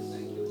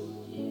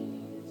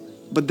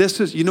 But this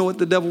is, you know what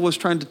the devil was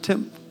trying to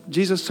tempt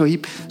Jesus? So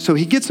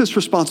he gets this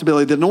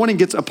responsibility. The anointing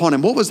gets upon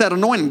him. What was that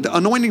anointing? The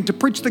anointing to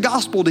preach the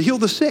gospel, to heal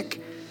the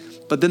sick.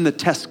 But then the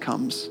test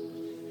comes.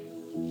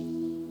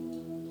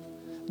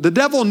 The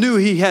devil knew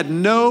he had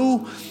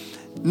no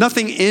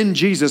Nothing in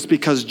Jesus,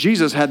 because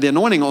Jesus had the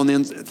anointing on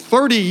him.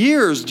 30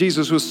 years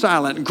Jesus was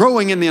silent,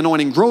 growing in the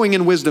anointing, growing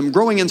in wisdom,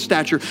 growing in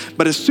stature.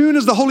 But as soon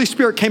as the Holy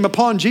Spirit came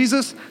upon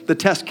Jesus, the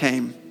test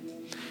came.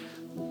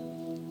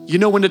 You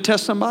know when to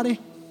test somebody?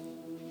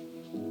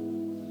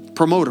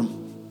 Promote them.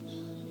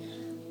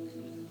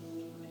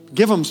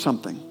 Give them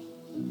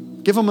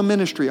something. Give them a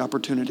ministry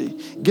opportunity.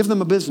 Give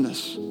them a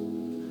business.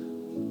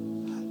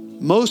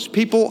 Most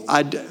people,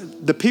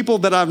 the people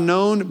that I've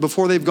known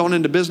before they've gone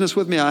into business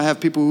with me, I have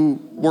people who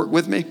work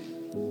with me.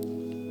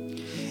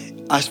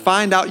 I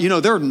find out,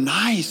 they're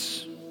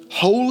nice,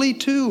 holy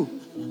too.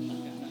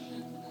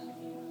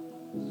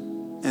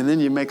 And then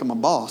you make them a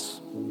boss.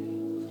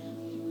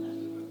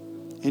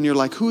 And you're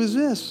like, who is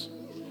this?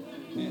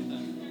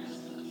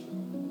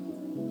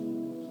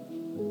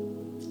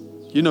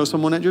 You know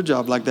someone at your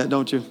job like that,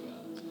 don't you?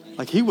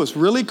 Like, he was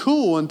really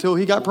cool until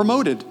he got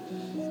promoted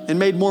and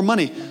made more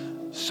money.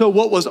 So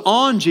what was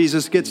on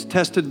Jesus gets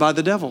tested by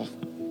the devil.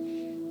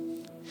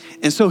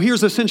 And so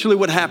here's essentially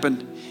what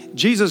happened.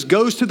 Jesus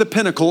goes to the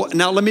pinnacle.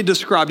 Now let me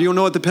describe. You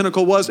know what the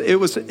pinnacle was?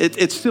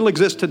 It still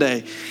exists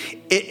today.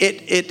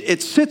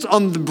 It sits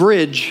on the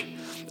bridge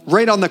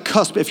right on the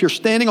cusp. If you're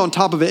standing on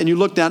top of it and you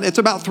look down, it's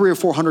about 300 or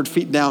 400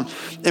 feet down.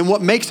 And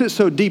what makes it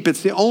so deep,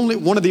 it's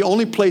one of the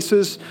only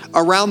places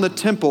around the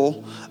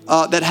temple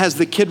that has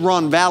the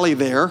Kidron Valley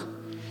there,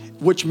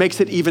 which makes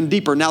it even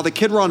deeper. Now the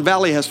Kidron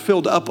Valley has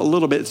filled up a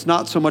little bit. It's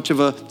not so much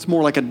it's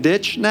more like a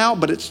ditch now,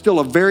 but it's still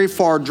a very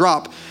far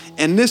drop.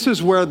 And this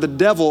is where the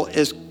devil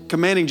is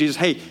commanding Jesus,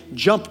 hey,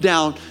 jump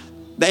down.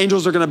 The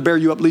angels are going to bear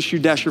you up, lest you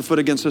dash your foot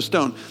against a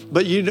stone.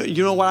 But you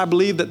know what I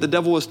believe that the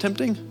devil was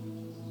tempting?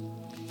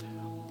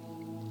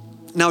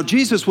 Now,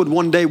 Jesus would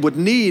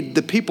need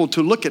the people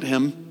to look at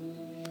him.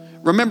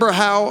 Remember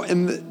how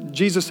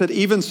Jesus said,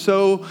 even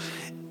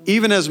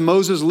as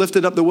Moses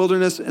lifted up the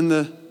wilderness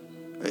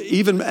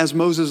even as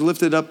Moses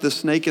lifted up the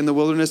snake in the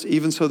wilderness,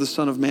 even so the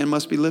Son of Man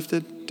must be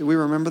lifted. Do we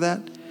remember that?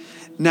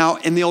 Now,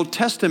 in the Old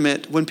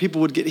Testament, when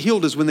people would get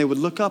healed is when they would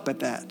look up at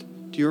that.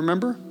 Do you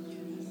remember?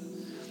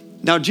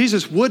 Now,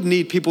 Jesus would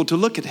need people to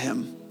look at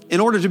him.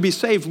 In order to be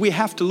saved, we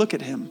have to look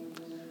at him.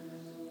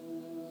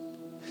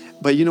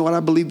 But you know what I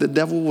believe the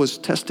devil was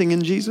testing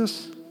in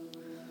Jesus?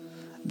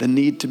 The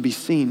need to be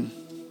seen.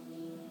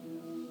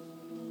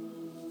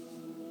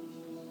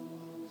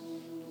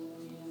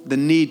 The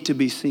need to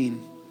be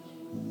seen.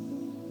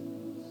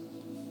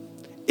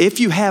 If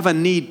you have a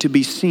need to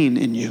be seen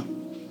in you,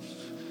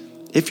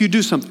 if you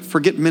do something,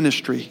 forget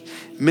ministry,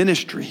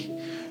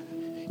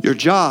 your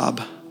job,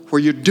 where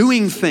you're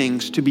doing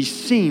things to be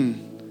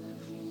seen,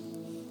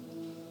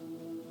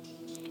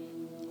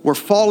 we're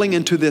falling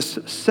into this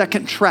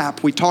second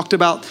trap. We talked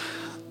about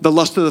the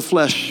lust of the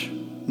flesh.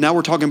 Now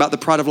we're talking about the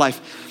pride of life.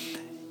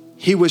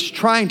 He was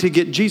trying to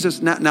get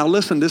Jesus. Now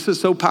listen, this is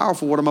so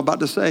powerful what I'm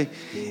about to say,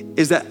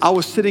 is that I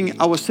was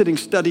sitting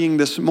studying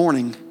this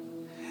morning.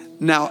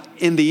 Now,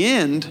 in the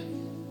end,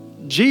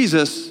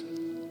 Jesus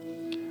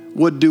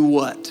would do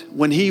what?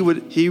 Let me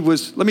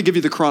give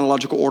you the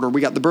chronological order.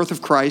 We got the birth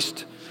of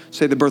Christ,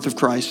 say the birth of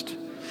Christ.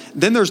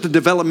 Then there's the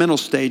developmental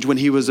stage when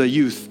he was a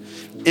youth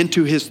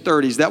into his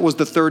 30s. That was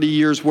the 30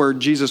 years where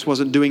Jesus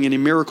wasn't doing any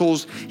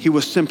miracles. He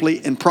was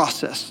simply in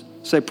process.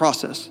 Say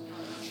process.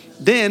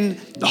 Then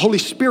the Holy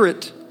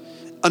Spirit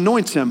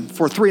anoints him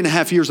for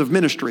 3.5 years of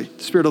ministry.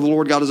 The Spirit of the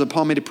Lord God is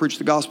upon me to preach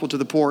the gospel to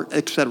the poor,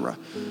 etc.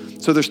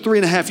 So there's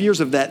 3.5 years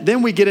of that.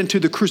 Then we get into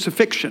the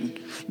crucifixion.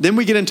 Then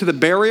we get into the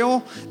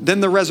burial, then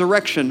the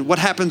resurrection. What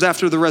happens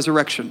after the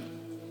resurrection?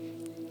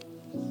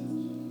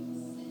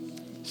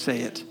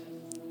 Say it.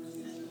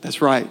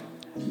 That's right.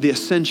 The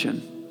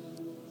ascension.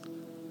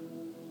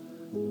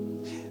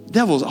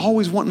 Devil's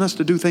always wanting us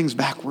to do things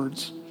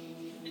backwards.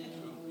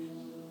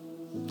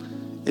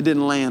 It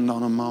didn't land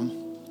on him, Mom.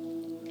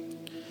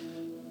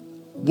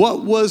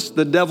 What was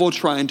the devil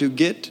trying to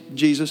get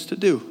Jesus to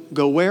do?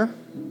 Go where?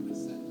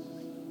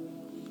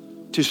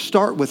 To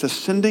start with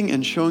ascending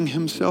and showing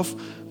himself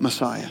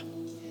Messiah.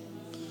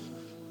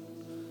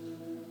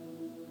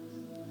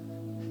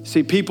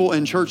 See, people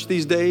in church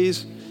these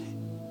days,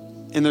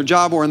 in their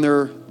job or in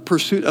their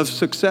pursuit of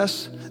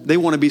success, they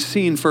want to be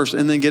seen first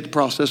and then get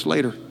processed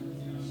later.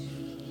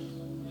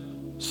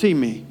 See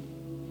me.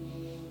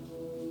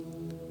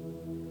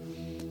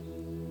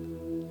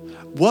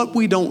 What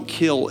we don't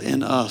kill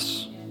in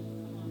us,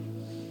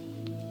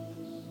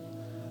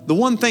 the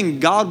one thing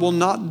God will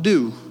not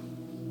do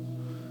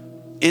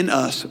in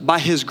us, by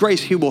his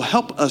grace, he will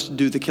help us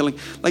do the killing.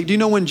 Like, do you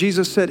know when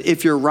Jesus said,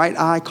 if your right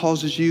eye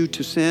causes you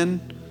to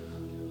sin,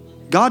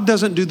 God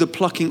doesn't do the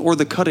plucking or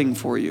the cutting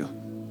for you.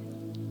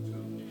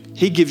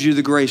 He gives you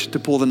the grace to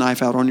pull the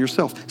knife out on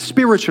yourself.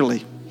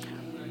 Spiritually.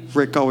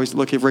 Rick always,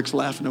 look at Rick's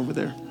laughing over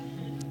there.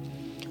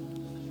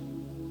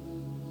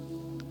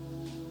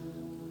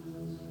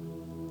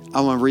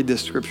 I want to read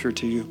this scripture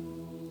to you.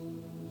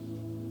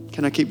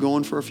 Can I keep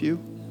going for a few?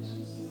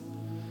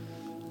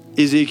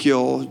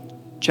 Ezekiel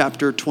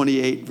chapter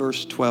 28,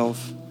 verse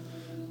 12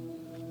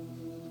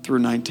 through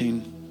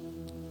 19.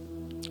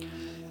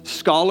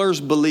 Scholars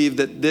believe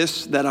that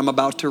this that I'm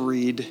about to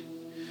read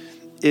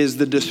is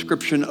the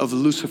description of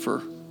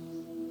Lucifer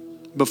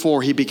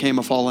before he became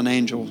a fallen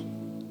angel.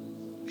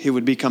 He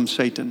would become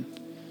Satan.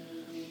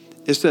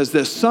 It says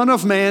this, Son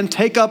of man,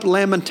 take up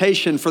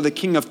lamentation for the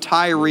king of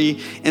Tyre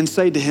and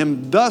say to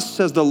him, thus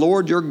says the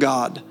Lord your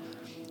God,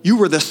 you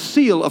were the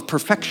seal of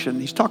perfection.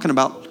 He's talking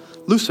about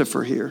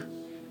Lucifer here.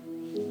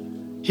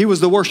 He was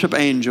the worship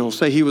angel.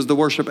 Say he was the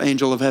worship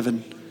angel of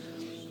heaven.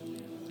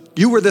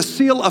 You were the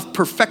seal of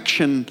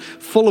perfection,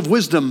 full of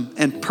wisdom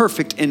and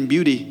perfect in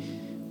beauty.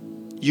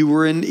 You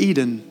were in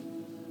Eden,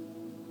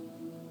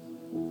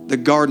 the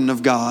garden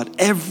of God.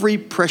 Every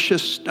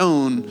precious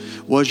stone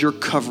was your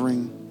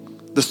covering.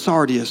 The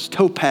sardius,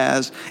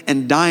 topaz,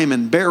 and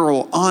diamond,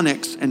 beryl,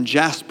 onyx, and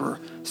jasper,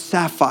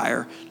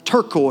 sapphire,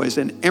 turquoise,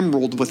 and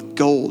emerald with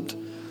gold.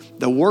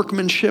 The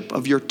workmanship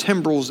of your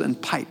timbrels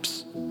and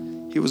pipes.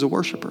 He was a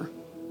worshiper.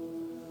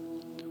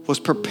 Was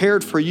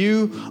prepared for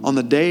you on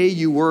the day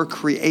you were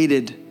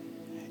created.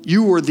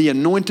 You were the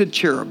anointed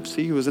cherub.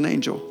 See, he was an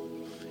angel.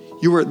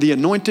 You were the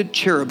anointed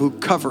cherub who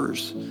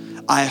covers.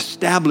 I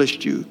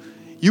established you.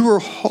 You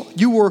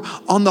were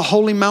on the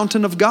holy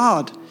mountain of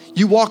God.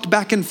 You walked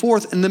back and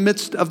forth in the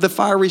midst of the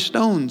fiery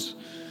stones.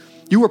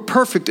 You were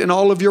perfect in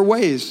all of your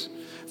ways.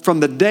 From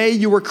the day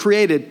you were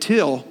created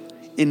till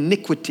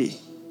iniquity,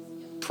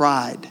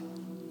 pride.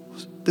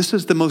 This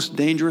is the most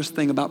dangerous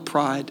thing about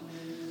pride.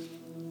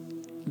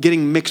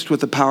 Getting mixed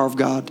with the power of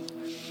God.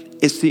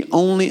 It's the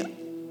only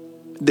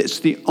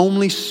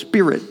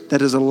spirit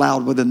that is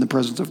allowed within the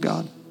presence of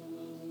God.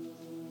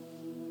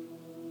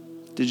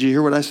 Did you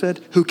hear what I said?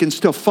 Who can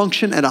still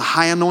function at a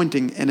high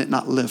anointing and it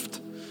not lift.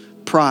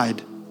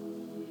 Pride.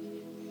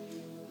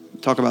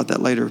 Talk about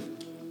that later.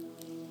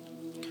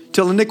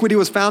 Till iniquity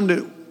was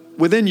found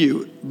within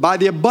you. By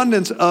the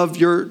abundance of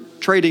your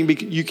trading,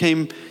 you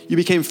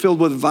became filled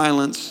with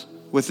violence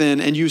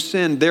within, and you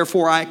sinned.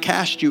 Therefore, I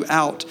cast you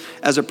out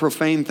as a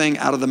profane thing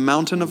out of the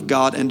mountain of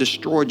God and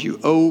destroyed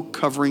you, O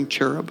covering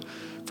cherub,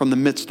 from the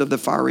midst of the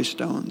fiery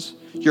stones.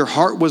 Your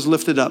heart was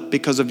lifted up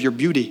because of your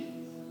beauty.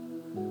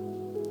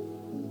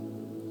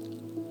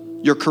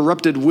 Your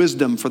corrupted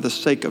wisdom for the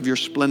sake of your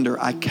splendor.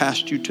 I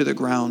cast you to the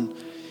ground,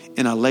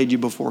 and I laid you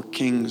before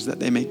kings that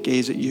they may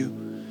gaze at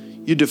you.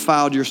 You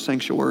defiled your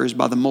sanctuaries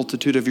by the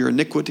multitude of your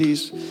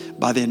iniquities,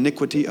 by the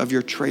iniquity of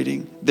your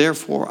trading.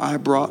 Therefore, I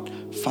brought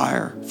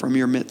fire from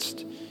your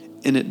midst,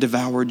 and it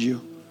devoured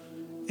you.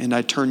 And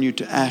I turned you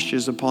to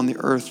ashes upon the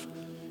earth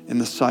in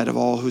the sight of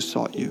all who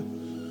sought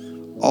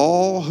you.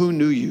 All who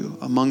knew you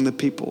among the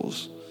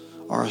peoples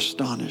are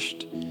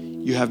astonished.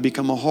 You have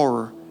become a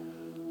horror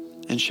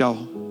and shall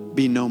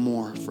be no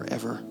more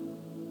forever.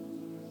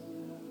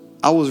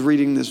 I was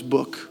reading this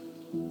book.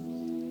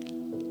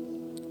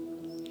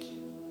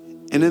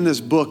 And in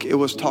this book, it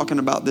was talking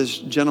about this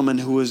gentleman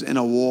who was in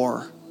a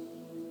war.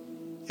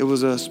 It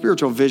was a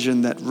spiritual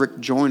vision that Rick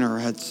Joyner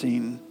had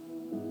seen.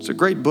 It's a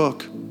great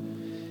book.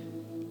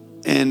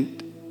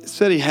 And it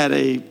said he had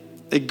a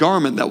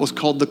garment that was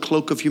called the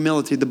cloak of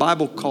humility. The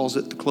Bible calls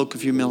it the cloak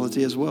of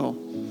humility as well.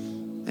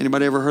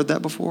 Anybody ever heard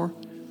that before?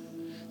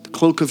 The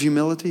cloak of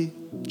humility?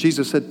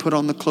 Jesus said, put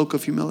on the cloak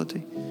of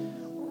humility.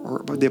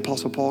 Or the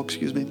Apostle Paul,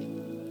 excuse me.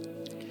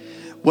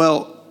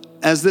 Well,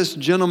 as this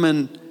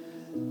gentleman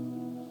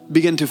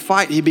began to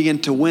fight, he began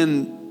to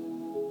win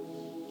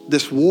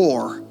this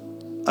war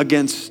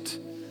against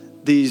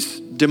these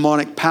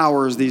demonic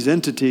powers, these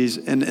entities.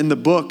 And in the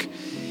book,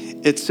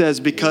 it says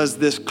because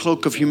this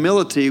cloak of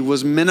humility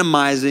was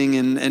minimizing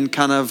and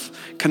kind of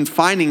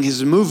confining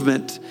his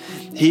movement,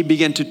 he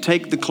began to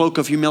take the cloak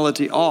of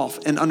humility off.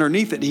 And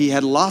underneath it, he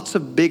had lots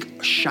of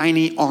big,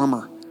 shiny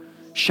armor.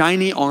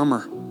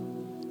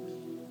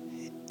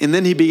 And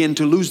then he began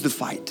to lose the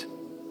fight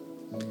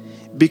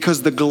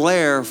because the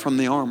glare from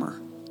the armor.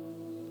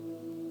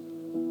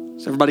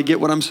 Does everybody get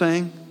what I'm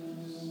saying?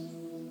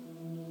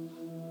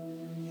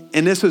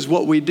 And this is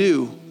what we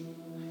do.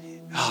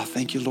 Oh,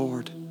 thank you,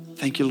 Lord.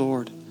 Thank you,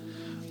 Lord.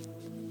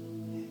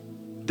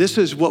 This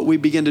is what we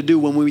begin to do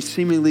when we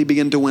seemingly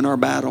begin to win our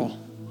battle.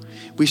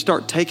 We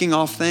start taking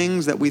off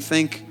things that we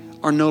think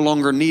are no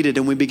longer needed,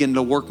 and we begin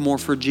to work more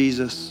for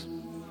Jesus.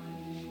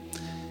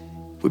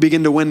 We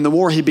begin to win the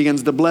war. He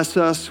begins to bless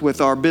us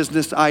with our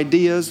business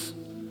ideas.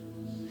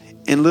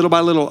 And little by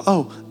little,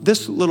 oh,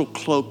 this little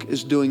cloak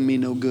is doing me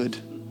no good.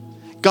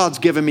 God's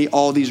given me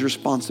all these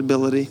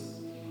responsibility.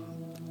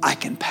 I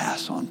can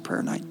pass on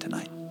prayer night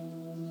tonight.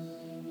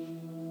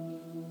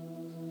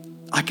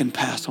 I can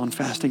pass on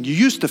fasting. You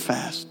used to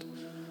fast.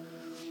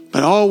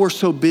 But oh, we're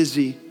so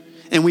busy.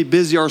 And we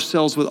busy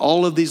ourselves with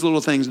all of these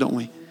little things, don't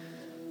we?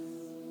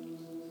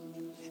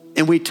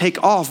 And we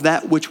take off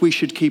that which we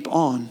should keep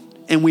on.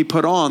 And we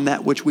put on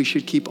that which we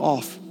should keep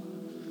off.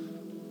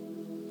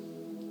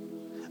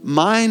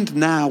 Mind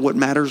now what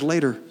matters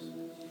later.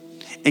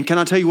 And can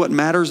I tell you what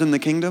matters in the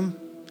kingdom?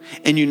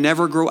 And you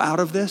never grow out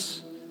of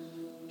this?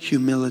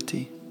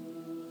 Humility.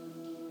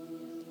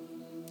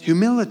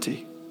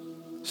 Humility.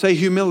 Say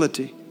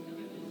humility.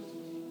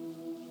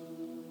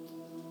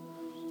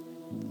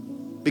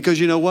 Because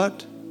you know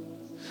what?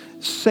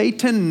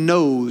 Satan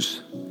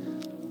knows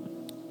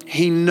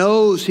He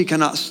knows he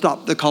cannot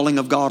stop the calling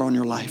of God on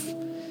your life.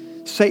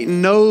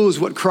 Satan knows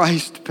what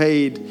Christ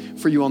paid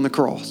for you on the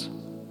cross.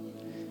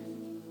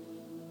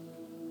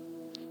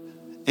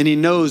 And he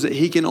knows that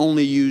he can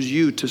only use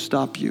you to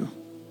stop you.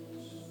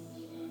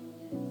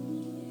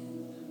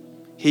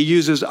 He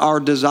uses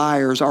our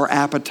desires, our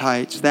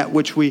appetites, that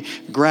which we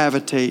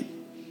gravitate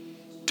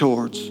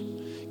towards.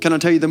 Can I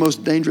tell you the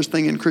most dangerous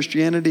thing in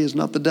Christianity is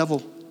not the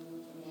devil.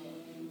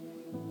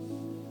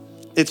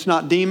 It's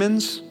not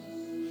demons.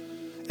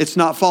 It's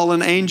not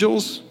fallen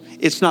angels.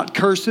 It's not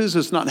curses.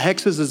 It's not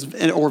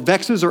hexes or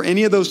vexes or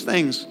any of those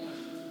things.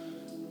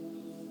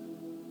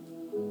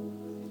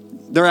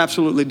 They're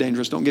absolutely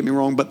dangerous, don't get me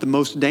wrong, but the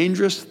most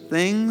dangerous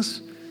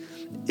things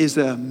is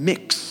a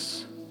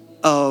mix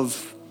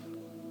of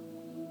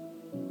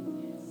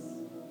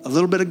a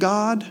little bit of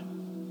God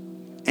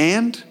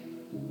and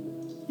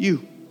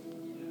you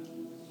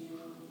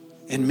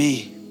and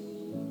me.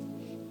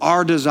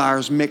 Our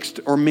desires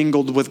mixed or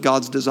mingled with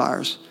God's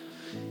desires.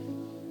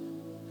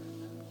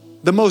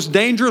 The most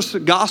dangerous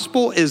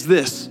gospel is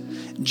this: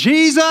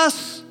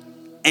 Jesus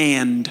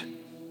and.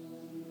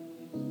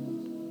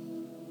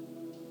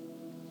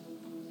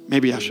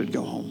 Maybe I should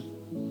go home.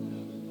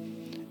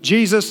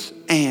 Jesus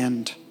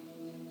and.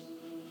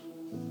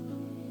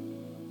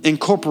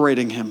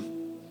 Incorporating him.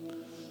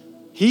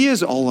 He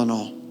is all in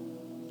all.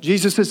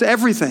 Jesus is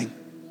everything.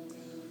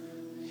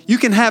 You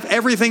can have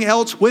everything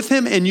else with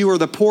him and you are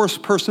the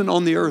poorest person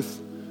on the earth.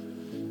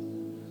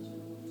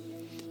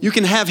 You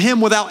can have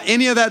him without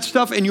any of that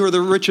stuff and you are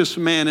the richest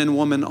man and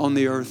woman on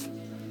the earth.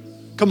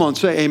 Come on,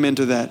 say amen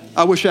to that.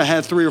 I wish I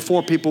had 3 or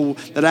 4 people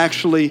that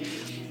actually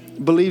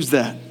believes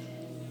that.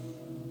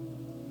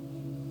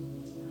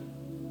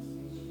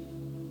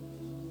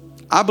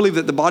 I believe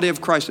that the body of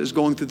Christ is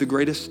going through the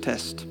greatest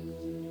test.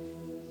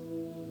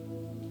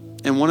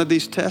 And one of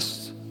these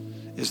tests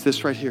is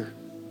this right here.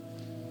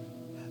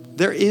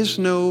 There is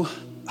no,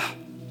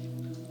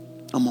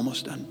 I'm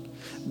almost done.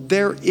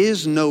 There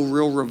is no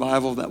real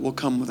revival that will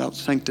come without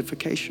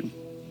sanctification.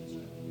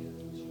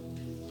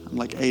 I'm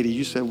like 80.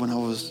 You said when I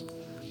was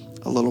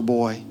a little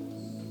boy.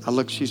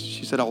 She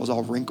said I was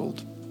all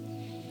wrinkled.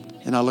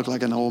 And I looked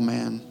like an old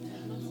man.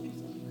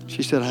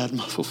 She said I had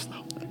muscles though.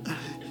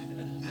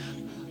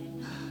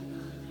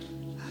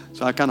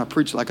 So I kind of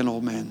preach like an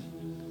old man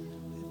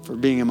for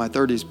being in my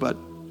 30s, but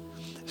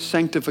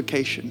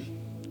sanctification.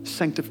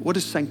 What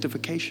is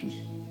sanctification?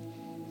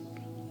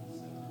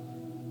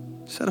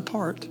 Set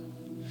apart.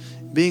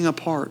 Being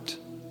apart.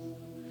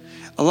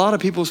 A lot of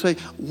people say,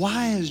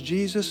 why has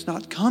Jesus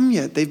not come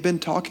yet? They've been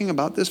talking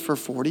about this for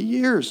 40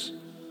 years.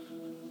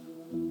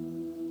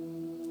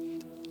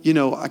 You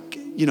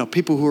know,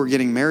 people who are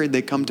getting married,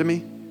 they come to me.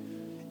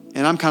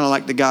 And I'm kind of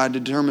like the guy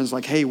that determines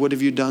like, hey, what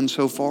have you done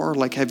so far?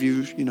 Like, have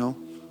you,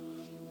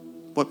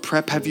 what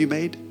prep have you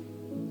made?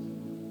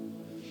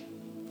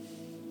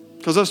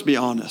 Because let's be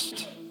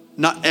honest,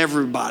 not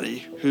everybody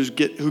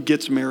who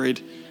gets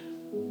married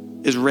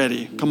is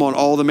ready. Come on,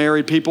 all the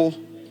married people,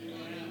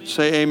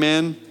 say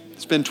amen.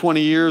 It's been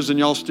 20 years and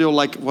y'all still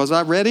like, was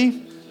I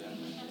ready?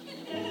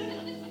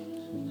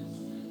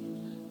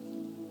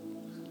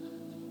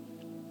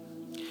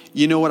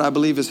 You know what I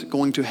believe is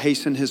going to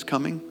hasten his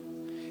coming?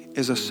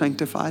 Is a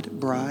sanctified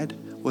bride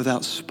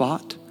without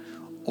spot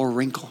or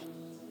wrinkle.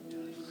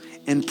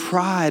 And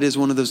pride is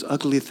one of those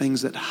ugly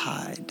things that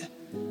hide.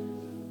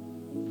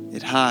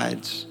 It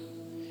hides.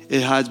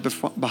 It hides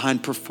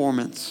behind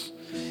performance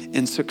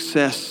and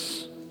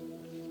success.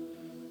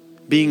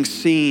 Being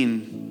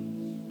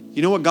seen.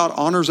 You know what God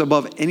honors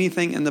above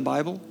anything in the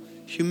Bible?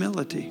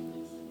 Humility.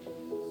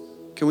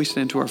 Can we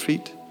stand to our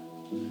feet?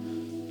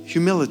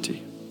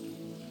 Humility.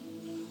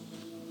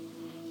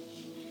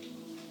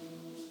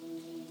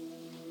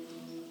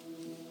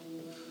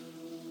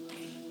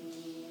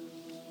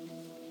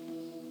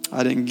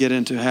 I didn't get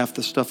into half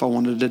the stuff I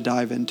wanted to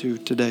dive into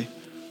today.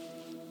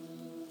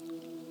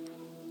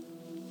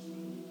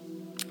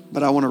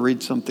 But I want to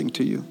read something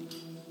to you.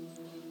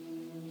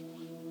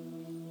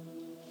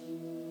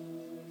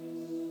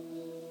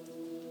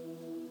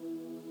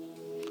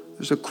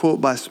 There's a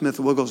quote by Smith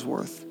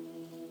Wigglesworth.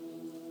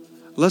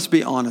 Let's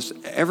be honest.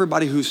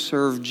 Everybody who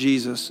served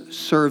Jesus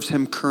serves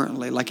him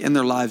currently, like in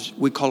their lives.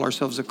 We call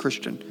ourselves a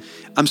Christian.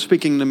 I'm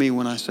speaking to me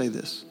when I say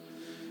this.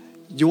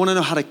 Do you want to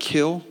know how to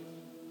kill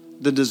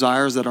the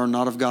desires that are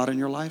not of God in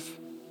your life?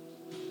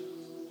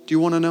 Do you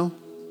want to know?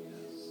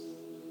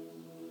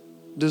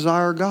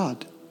 Desire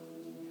God.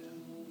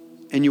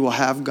 And you will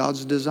have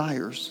God's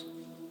desires.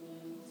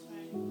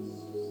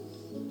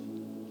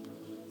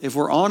 If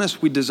we're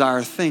honest, we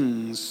desire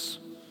things,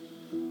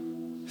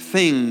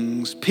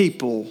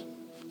 people,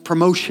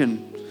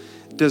 promotion.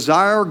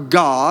 Desire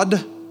God,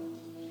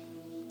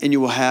 and you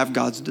will have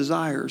God's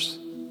desires.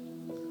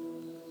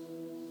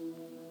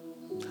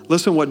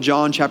 Listen what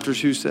John chapter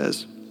 2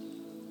 says.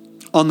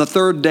 On the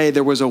third day,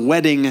 there was a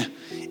wedding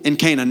in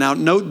Cana. Now,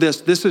 note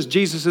this. This is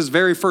Jesus'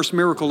 very first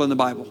miracle in the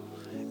Bible.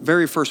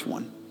 Very first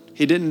one.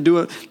 He didn't do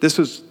it. This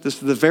is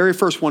the very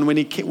first one. When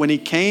he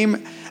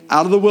came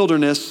out of the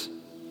wilderness,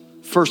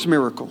 first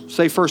miracle.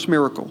 Say first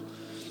miracle.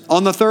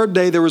 On the third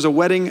day, there was a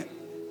wedding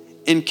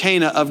in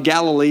Cana of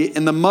Galilee,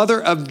 and the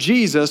mother of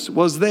Jesus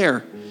was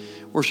there.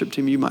 Worship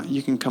team,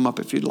 you can come up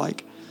if you'd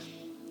like.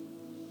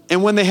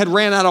 And when they had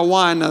ran out of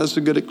wine, now that's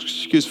a good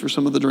excuse for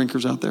some of the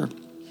drinkers out there.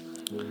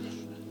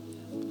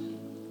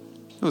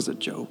 It was a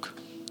joke.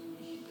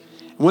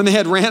 When they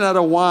had ran out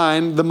of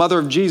wine, the mother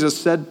of Jesus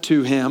said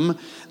to him,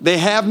 "They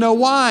have no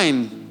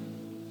wine."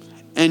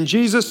 And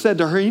Jesus said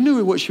to her, he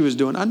knew what she was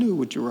doing. I knew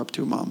what you were up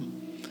to, Mom.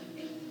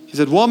 He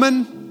said,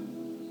 "Woman,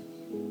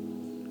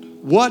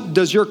 what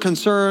does your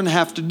concern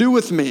have to do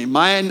with me?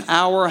 Mine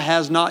hour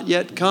has not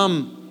yet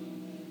come."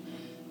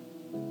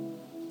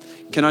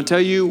 Can I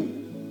tell you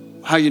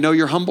how you know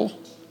you're humble?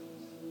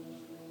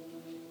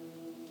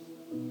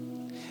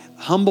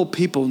 Humble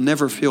people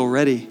never feel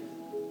ready.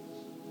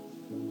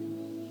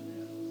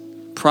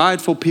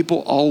 Prideful people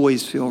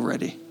always feel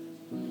ready.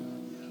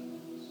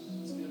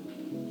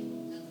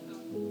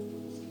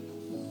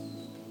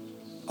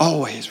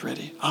 Always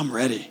ready. I'm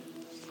ready.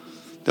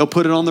 They'll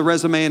put it on the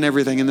resume and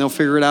everything, and they'll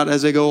figure it out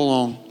as they go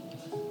along.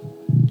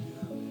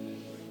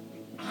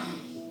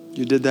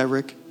 You did that,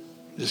 Rick?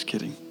 Just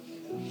kidding.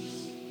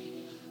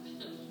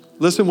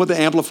 Listen what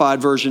the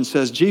Amplified Version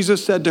says.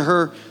 Jesus said to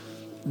her,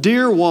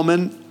 "Dear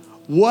woman,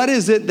 what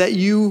is that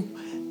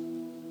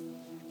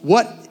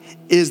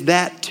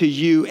to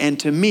you and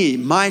to me?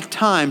 My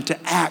time to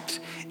act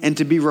and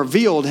to be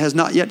revealed has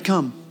not yet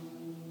come."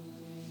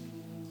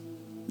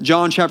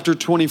 John chapter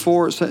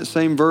 24,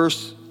 same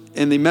verse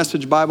in the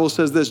Message Bible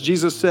says this.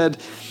 Jesus said,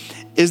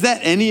 "Is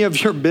that any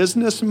of your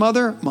business,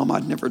 mother?" Mom,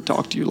 I'd never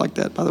talk to you like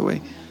that, by the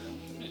way.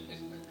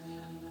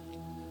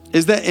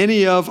 "Is that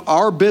any of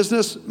our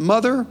business,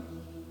 mother?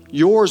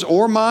 Yours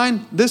or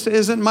mine? This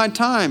isn't my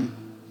time.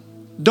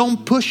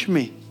 Don't push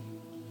me."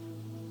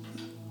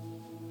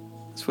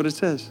 That's what it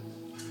says.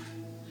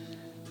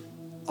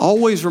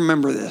 Always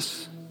remember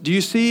this. Do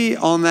you see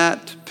on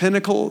that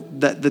pinnacle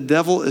that the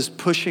devil is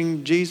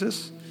pushing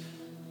Jesus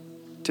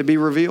to be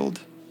revealed?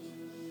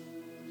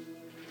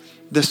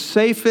 The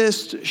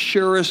safest,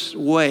 surest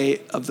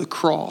way of the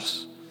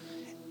cross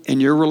in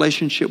your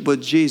relationship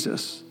with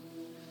Jesus.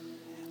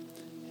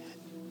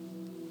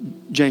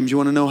 James, you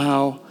want to know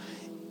how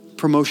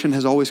promotion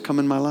has always come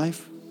in my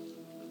life?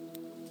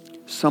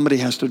 Somebody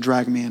has to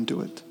drag me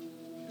into it.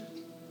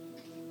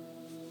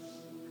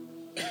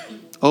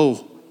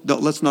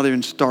 Let's not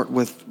even start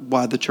with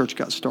why the church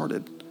got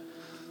started.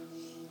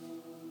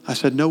 I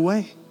said, no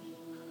way.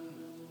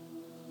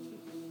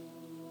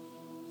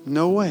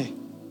 No way.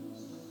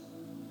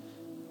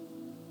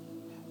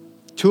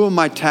 Two of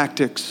my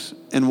tactics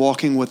in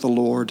walking with the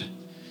Lord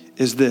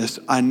is this.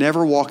 I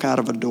never walk out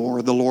of a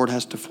door the Lord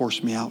has to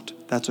force me out.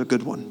 That's a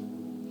good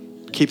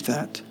one. Keep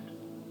that.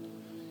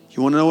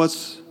 You want to know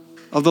what's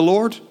of the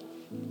Lord?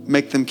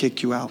 Make them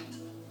kick you out.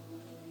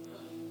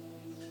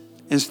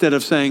 Instead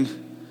of saying,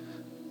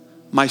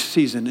 my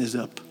season is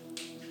up.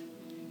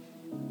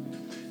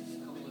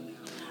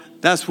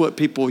 That's what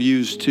people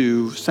use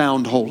to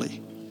sound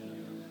holy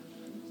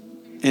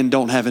and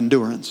don't have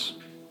endurance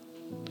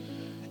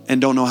and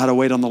don't know how to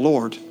wait on the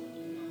Lord.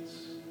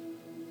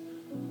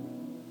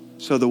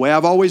 So the way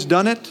I've always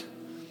done it,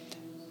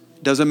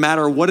 doesn't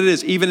matter what it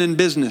is, even in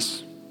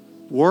business,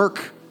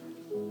 work,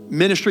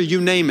 ministry,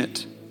 you name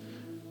it.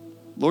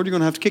 Lord, you're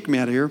going to have to kick me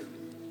out of here.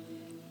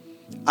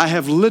 I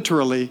have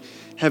literally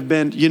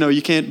been,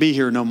 you can't be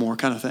here no more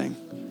kind of thing.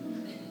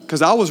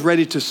 Because I was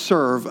ready to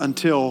serve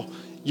until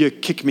you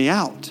kick me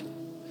out.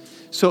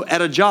 So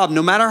at a job,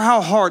 no matter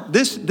how hard,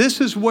 this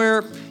is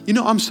where,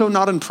 I'm so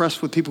not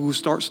impressed with people who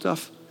start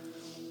stuff.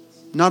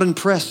 Not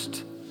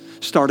impressed.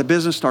 Start a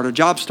business, start a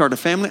job, start a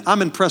family.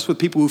 I'm impressed with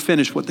people who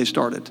finish what they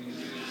started.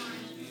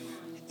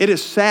 It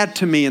is sad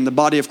to me in the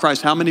body of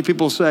Christ how many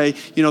people say,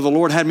 the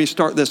Lord had me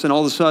start this and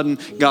all of a sudden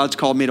God's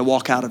called me to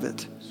walk out of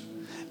it.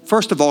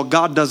 First of all,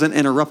 God doesn't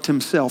interrupt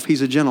himself.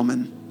 He's a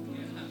gentleman.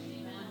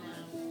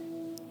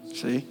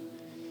 See?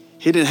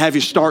 He didn't have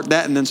you start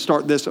that and then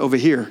start this over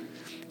here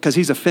because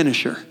he's a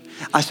finisher.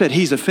 I said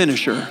he's a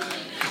finisher.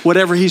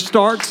 Whatever he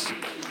starts,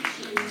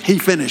 he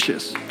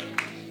finishes.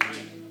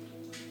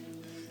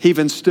 He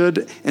even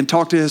stood and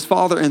talked to his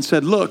father and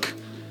said, look,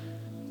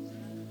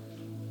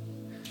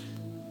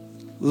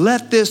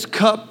 let this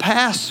cup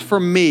pass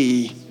from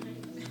me.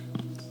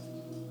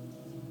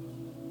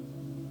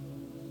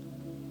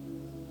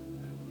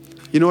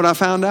 You know what I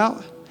found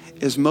out?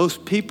 Is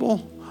most people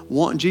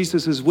want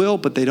Jesus' will,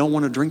 but they don't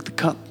want to drink the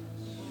cup.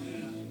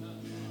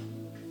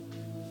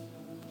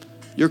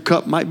 Your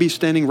cup might be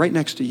standing right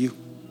next to you.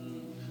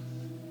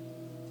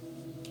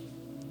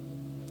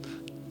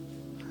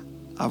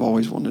 I've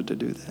always wanted to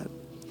do that.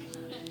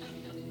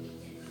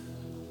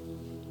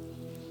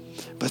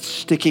 But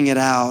sticking it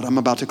out, I'm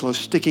about to close,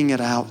 sticking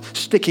it out.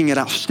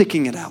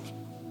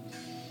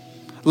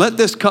 Let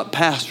this cup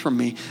pass from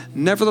me.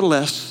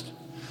 Nevertheless,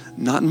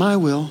 not my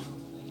will,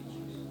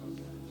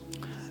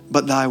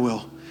 but thy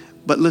will.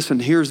 But listen,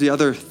 here's the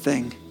other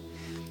thing.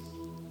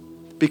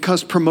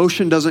 Because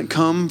promotion doesn't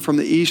come from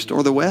the east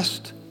or the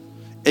west,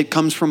 it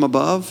comes from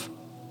above.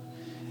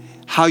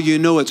 How you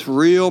know it's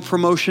real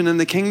promotion in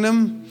the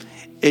kingdom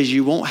is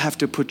you won't have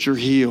to put your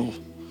heel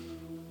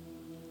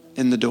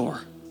in the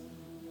door.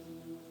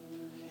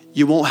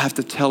 You won't have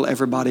to tell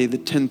everybody the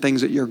 10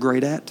 things that you're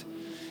great at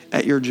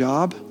your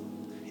job.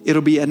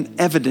 It'll be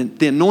evident.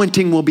 The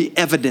anointing will be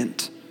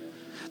evident.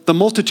 The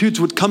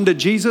multitudes would come to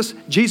Jesus.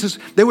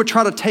 They would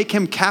try to take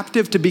him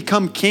captive to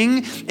become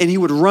king, and he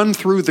would run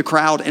through the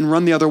crowd and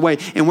run the other way.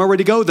 And where would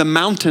he go? The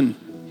mountain.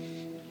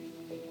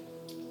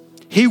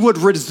 He would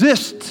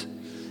resist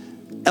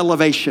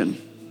elevation.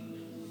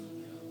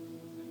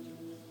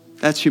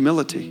 That's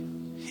humility.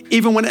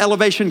 Even when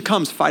elevation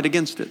comes, fight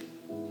against it.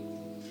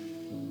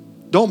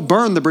 Don't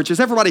burn the bridges.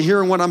 Everybody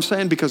hearing what I'm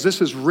saying? Because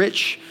this is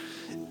rich.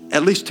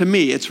 At least to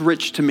me, it's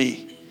rich to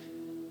me.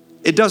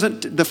 It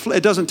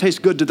doesn't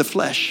taste good to the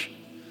flesh,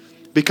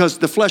 because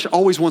the flesh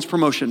always wants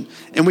promotion.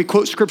 And we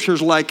quote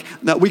scriptures like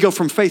that we go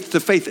from faith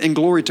to faith and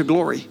glory to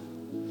glory.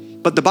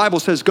 But the Bible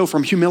says go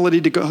from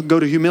humility to go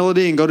to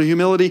humility and go to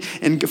humility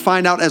and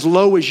find out as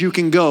low as you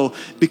can go.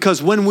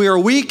 Because when we are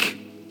weak,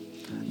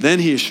 then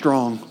he is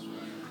strong.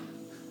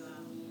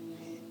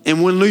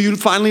 And when you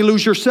finally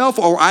lose yourself,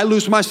 or I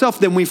lose myself,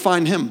 then we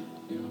find him.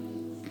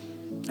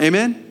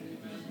 Amen?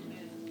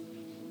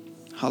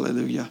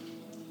 Hallelujah.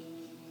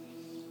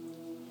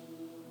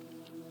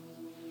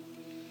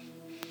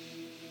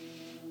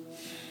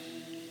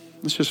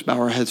 Let's just bow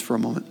our heads for a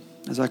moment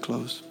as I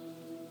close.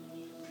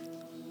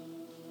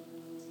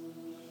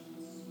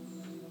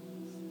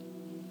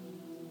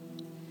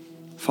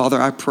 Father,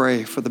 I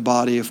pray for the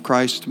body of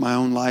Christ, my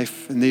own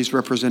life, and these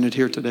represented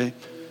here today.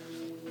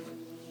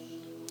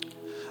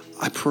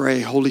 I pray,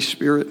 Holy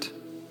Spirit,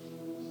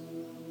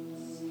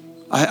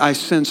 I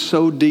sense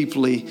so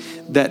deeply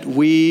that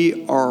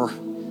we are,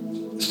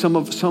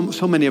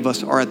 so many of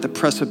us are at the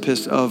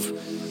precipice of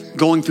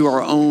going through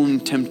our own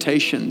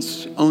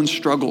temptations, own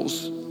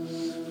struggles.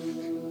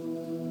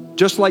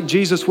 Just like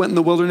Jesus went in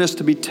the wilderness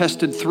to be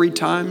tested 3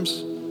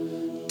 times,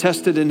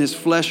 tested in his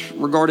flesh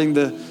regarding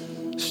the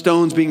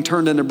stones being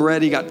turned into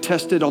bread. He got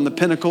tested on the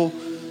pinnacle.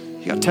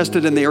 He got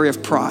tested in the area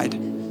of pride.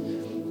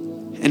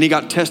 And he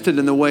got tested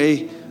in the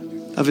way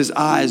of his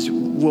eyes.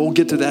 We'll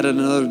get to that at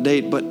another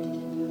date, but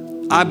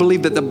I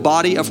believe that the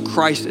body of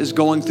Christ is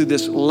going through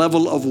this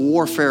level of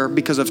warfare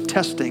because of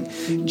testing.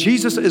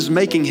 Jesus is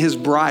making his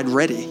bride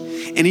ready,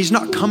 and he's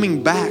not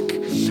coming back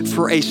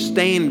for a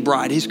stained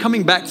bride. He's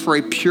coming back for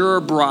a pure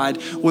bride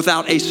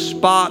without a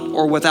spot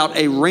or without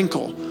a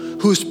wrinkle,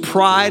 who's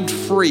pride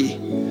free.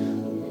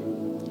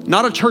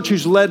 Not a church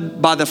who's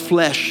led by the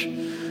flesh,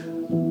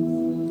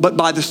 but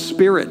by the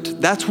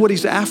Spirit. That's what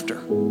he's after.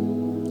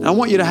 And I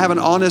want you to have an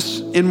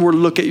honest inward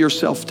look at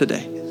yourself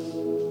today.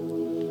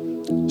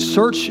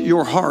 Search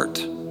your heart.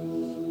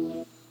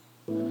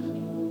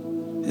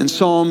 In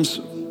Psalms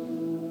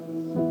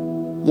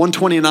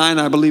 129,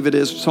 I believe it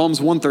is,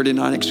 Psalms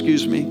 139,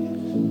 excuse me.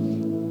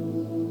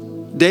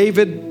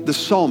 David, the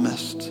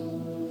psalmist,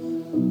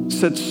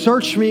 said,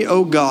 "Search me,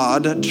 O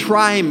God,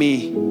 try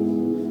me,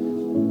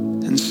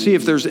 and see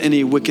if there's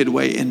any wicked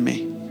way in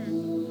me."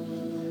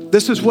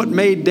 This is what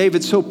made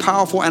David so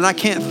powerful, and I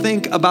can't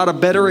think about a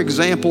better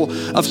example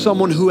of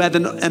someone who had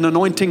an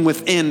anointing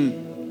within.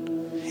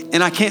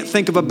 And I can't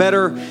think of a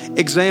better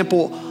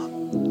example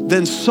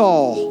than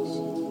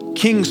Saul,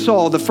 King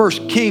Saul, the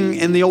first king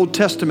in the Old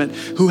Testament,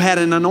 who had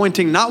an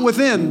anointing not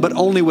within, but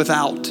only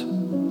without,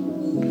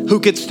 who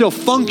could still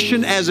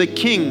function as a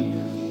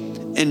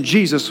king, and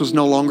Jesus was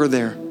no longer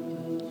there.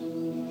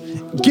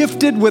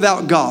 Gifted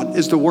without God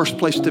is the worst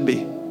place to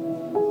be.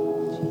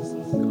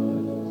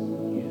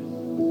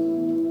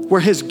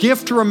 Where his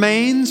gift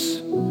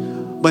remains,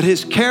 but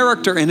his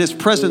character and his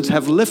presence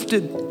have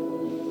lifted.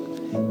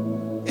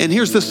 And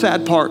here's the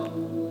sad part.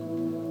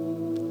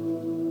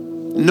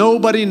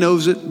 Nobody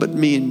knows it but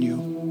me and you.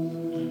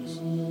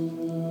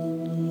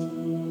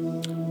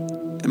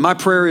 And my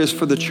prayer is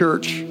for the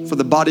church, for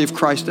the body of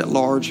Christ at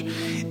large,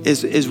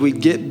 is we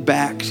get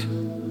back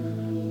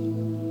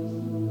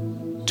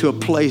to a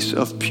place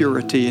of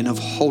purity and of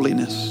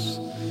holiness,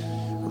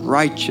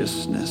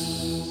 righteousness.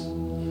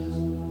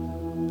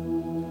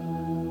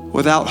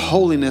 Without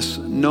holiness,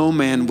 no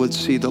man would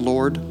see the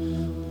Lord.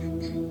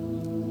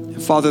 And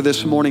Father,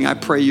 this morning, I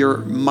pray your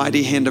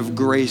mighty hand of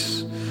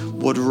grace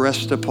would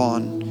rest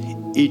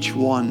upon each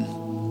one.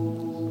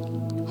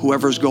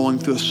 Whoever's going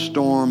through a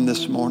storm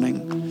this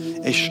morning,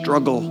 a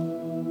struggle,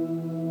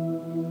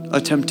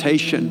 a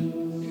temptation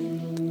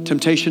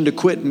to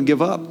quit and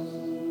give up,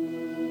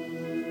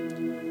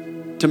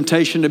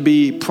 temptation to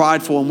be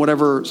prideful in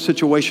whatever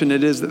situation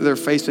it is that they're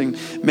facing.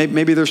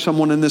 Maybe there's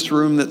someone in this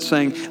room that's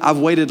saying, "I've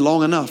waited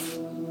long enough."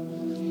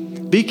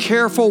 Be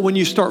careful when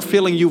you start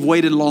feeling you've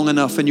waited long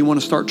enough and you want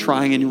to start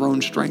trying in your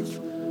own strength.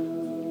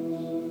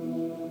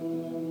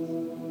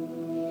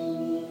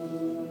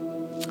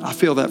 I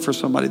feel that for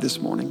somebody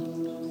this morning.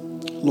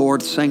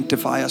 Lord,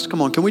 sanctify us.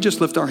 Come on, can we just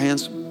lift our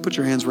hands? Put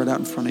your hands right out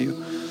in front of you.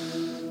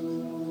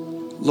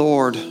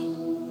 Lord,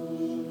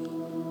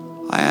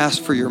 I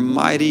ask for your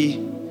mighty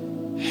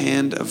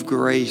hand of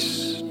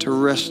grace to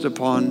rest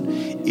upon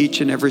each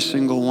and every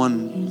single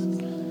one.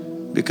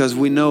 Because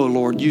we know,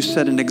 Lord, you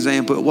set an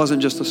example. It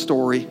wasn't just a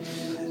story.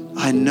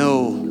 I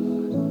know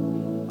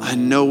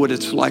what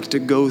it's like to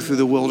go through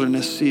the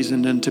wilderness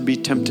season and to be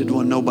tempted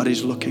when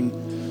nobody's looking.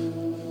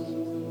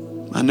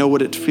 I know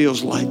what it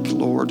feels like,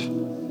 Lord,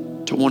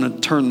 to want to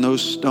turn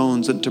those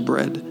stones into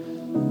bread.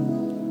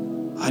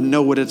 I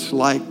know what it's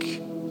like.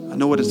 I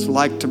know what it's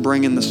like to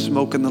bring in the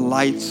smoke and the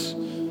lights.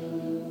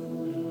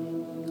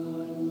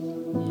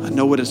 I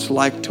know what it's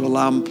like to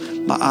allow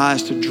my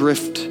eyes to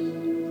drift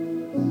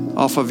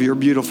off of your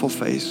beautiful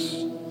face.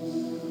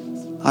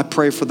 I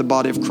pray for the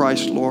body of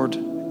Christ, Lord,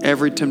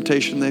 every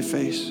temptation they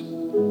face.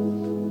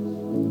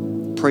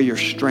 Pray your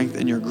strength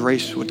and your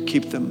grace would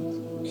keep them.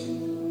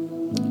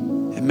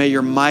 And may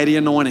your mighty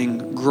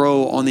anointing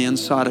grow on the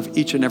inside of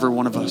each and every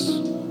one of us.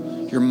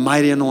 Your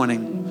mighty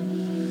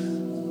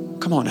anointing.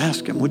 Come on,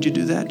 ask him. Would you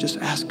do that? Just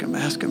ask him.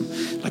 Ask him.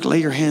 Like lay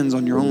your hands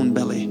on your own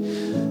belly.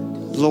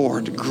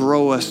 Lord,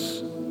 grow us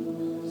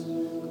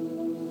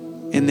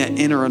in that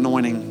inner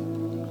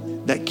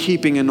anointing, that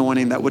keeping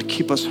anointing that would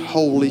keep us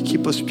holy,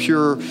 keep us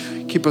pure,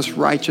 keep us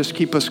righteous,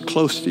 keep us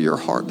close to your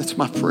heart. That's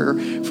my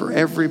prayer for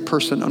every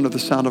person under the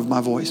sound of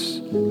my voice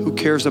who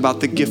cares about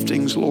the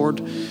giftings,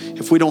 Lord.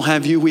 If we don't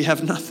have you, we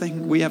have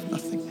nothing. We have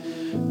nothing.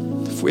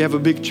 If we have a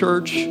big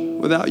church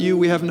without you,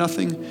 we have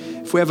nothing.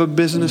 If we have a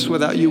business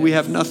without you, we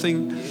have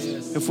nothing.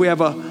 If we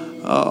have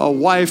a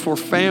wife or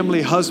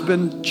family,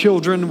 husband,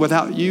 children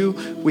without you,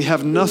 we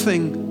have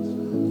nothing.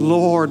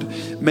 Lord,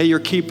 may your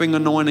keeping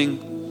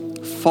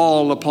anointing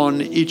fall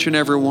upon each and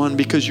every one,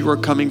 because you are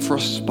coming for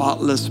a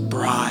spotless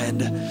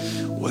bride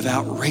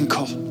without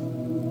wrinkle.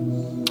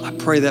 I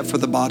pray that for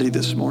the body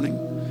this morning.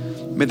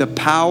 May the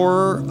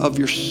power of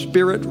your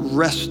Spirit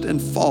rest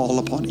and fall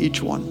upon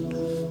each one.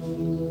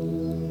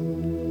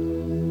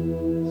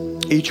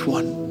 Each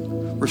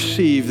one.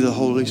 Receive the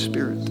Holy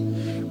Spirit.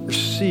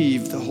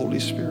 Receive the Holy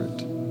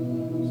Spirit.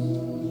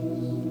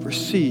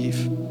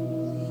 Receive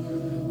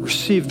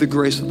the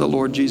grace of the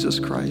Lord Jesus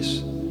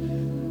Christ.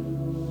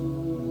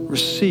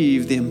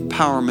 Receive the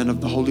empowerment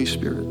of the Holy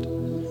Spirit.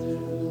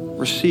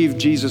 Receive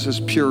Jesus'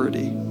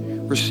 purity.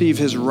 Receive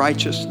his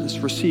righteousness.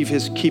 Receive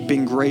his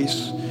keeping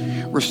grace.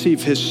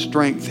 Receive his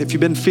strength. If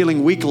you've been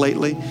feeling weak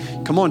lately,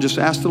 come on, just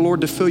ask the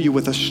Lord to fill you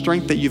with a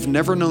strength that you've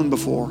never known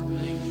before.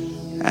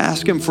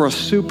 Ask him for a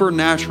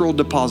supernatural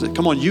deposit.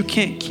 Come on, you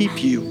can't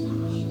keep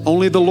you.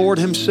 Only the Lord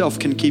himself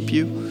can keep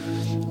you.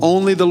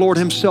 Only the Lord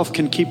himself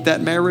can keep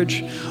that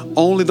marriage.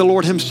 Only the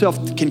Lord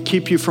himself can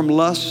keep you from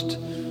lust.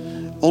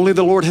 Only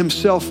the Lord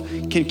himself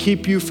can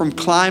keep you from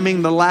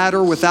climbing the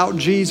ladder without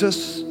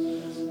Jesus.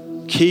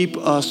 Keep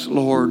us,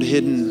 Lord,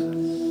 hidden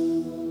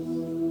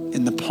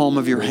in the palm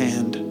of your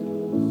hand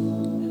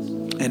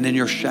and in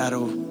your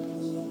shadow.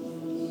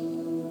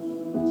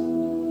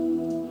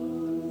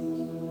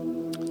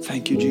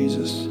 Thank you,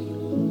 Jesus.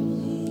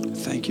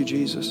 Thank you,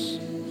 Jesus.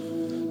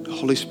 The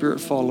Holy Spirit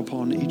fall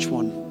upon each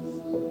one.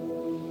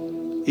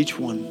 Each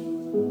one.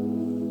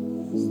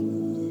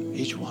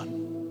 Each one.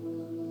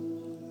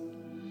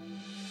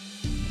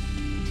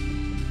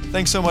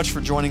 Thanks so much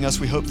for joining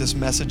us. We hope this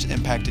message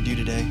impacted you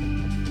today.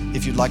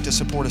 If you'd like to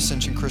support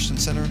Ascension Christian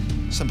Center,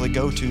 simply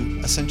go to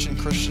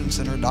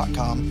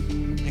ascensionchristiancenter.com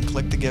and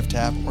click the Give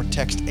tab, or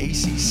text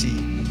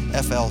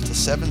ACCFL to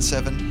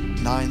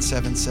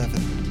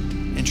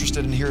 77977.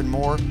 Interested in hearing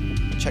more?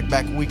 Check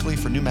back weekly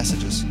for new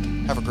messages.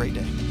 Have a great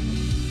day.